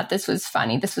 and I thought this was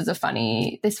funny. This was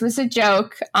a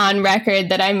joke on record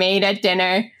that I made at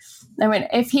dinner. I went,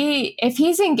 if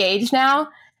he's engaged now,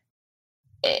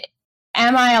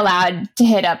 am I allowed to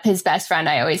hit up his best friend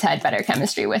I always had better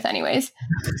chemistry with anyways?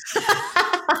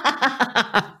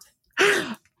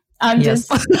 I'm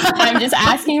just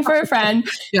asking for a friend.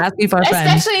 You're asking for a friend.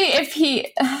 Especially if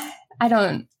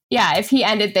if he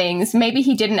ended things. Maybe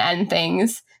he didn't end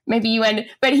things. Maybe you ended,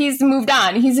 but he's moved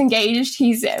on. He's engaged.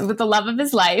 He's with the love of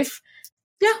his life.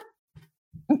 Yeah.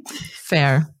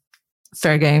 Fair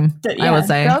game, I would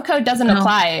say. Girl code doesn't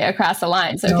apply across the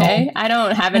lines, okay? No. I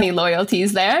don't have any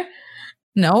loyalties there.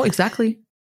 No, exactly.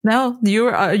 No,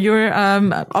 you're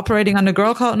operating under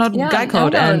girl code, not guy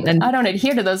code. And I don't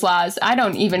adhere to those laws. I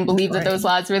don't even believe that those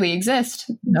laws really exist.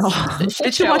 No.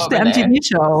 Did you watch the MTV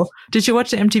show? Did you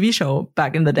watch the MTV show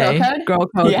back in the day? Girl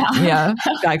code? Yeah.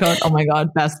 Guy code. Oh my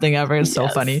God. Best thing ever. It's so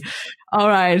funny. All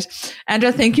right.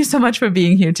 Andra, thank you so much for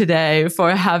being here today, for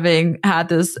having had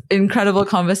this incredible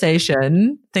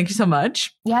conversation. Thank you so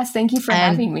much. Yes. Thank you for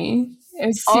having me. It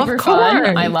was super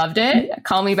fun. I loved it.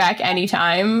 Call me back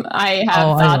anytime. I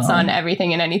have thoughts on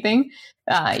everything and anything.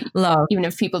 Even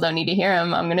if people don't need to hear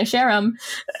them, I'm going to share them.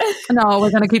 No, we're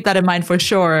going to keep that in mind for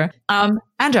sure.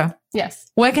 Andra.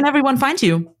 Yes. Where can everyone find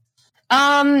you?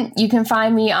 You can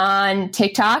find me on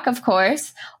TikTok, of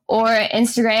course, or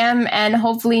Instagram, and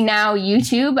hopefully now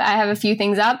YouTube. I have a few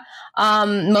things up.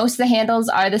 Most of the handles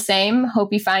are the same.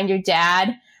 Hope you find your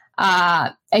dad.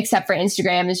 Except for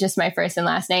Instagram is just my first and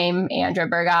last name, Andra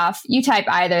Berghoff. You type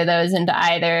either of those into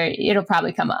either, it'll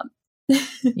probably come up.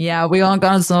 Yeah, we are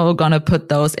also going to put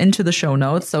those into the show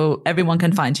notes so everyone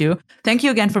can find you. Thank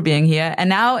you again for being here. And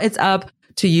now it's up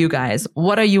to you guys.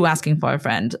 What are you asking for a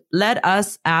friend? Let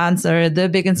us answer the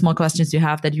big and small questions you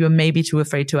have that you are maybe too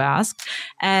afraid to ask.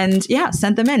 And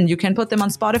send them in. You can put them on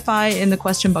Spotify in the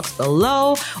question box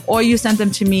below, or you send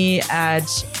them to me at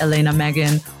Elena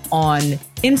Megan on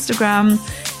Instagram.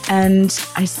 And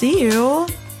I see you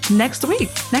next week,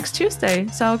 next Tuesday.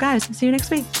 So guys, see you next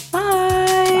week. Bye.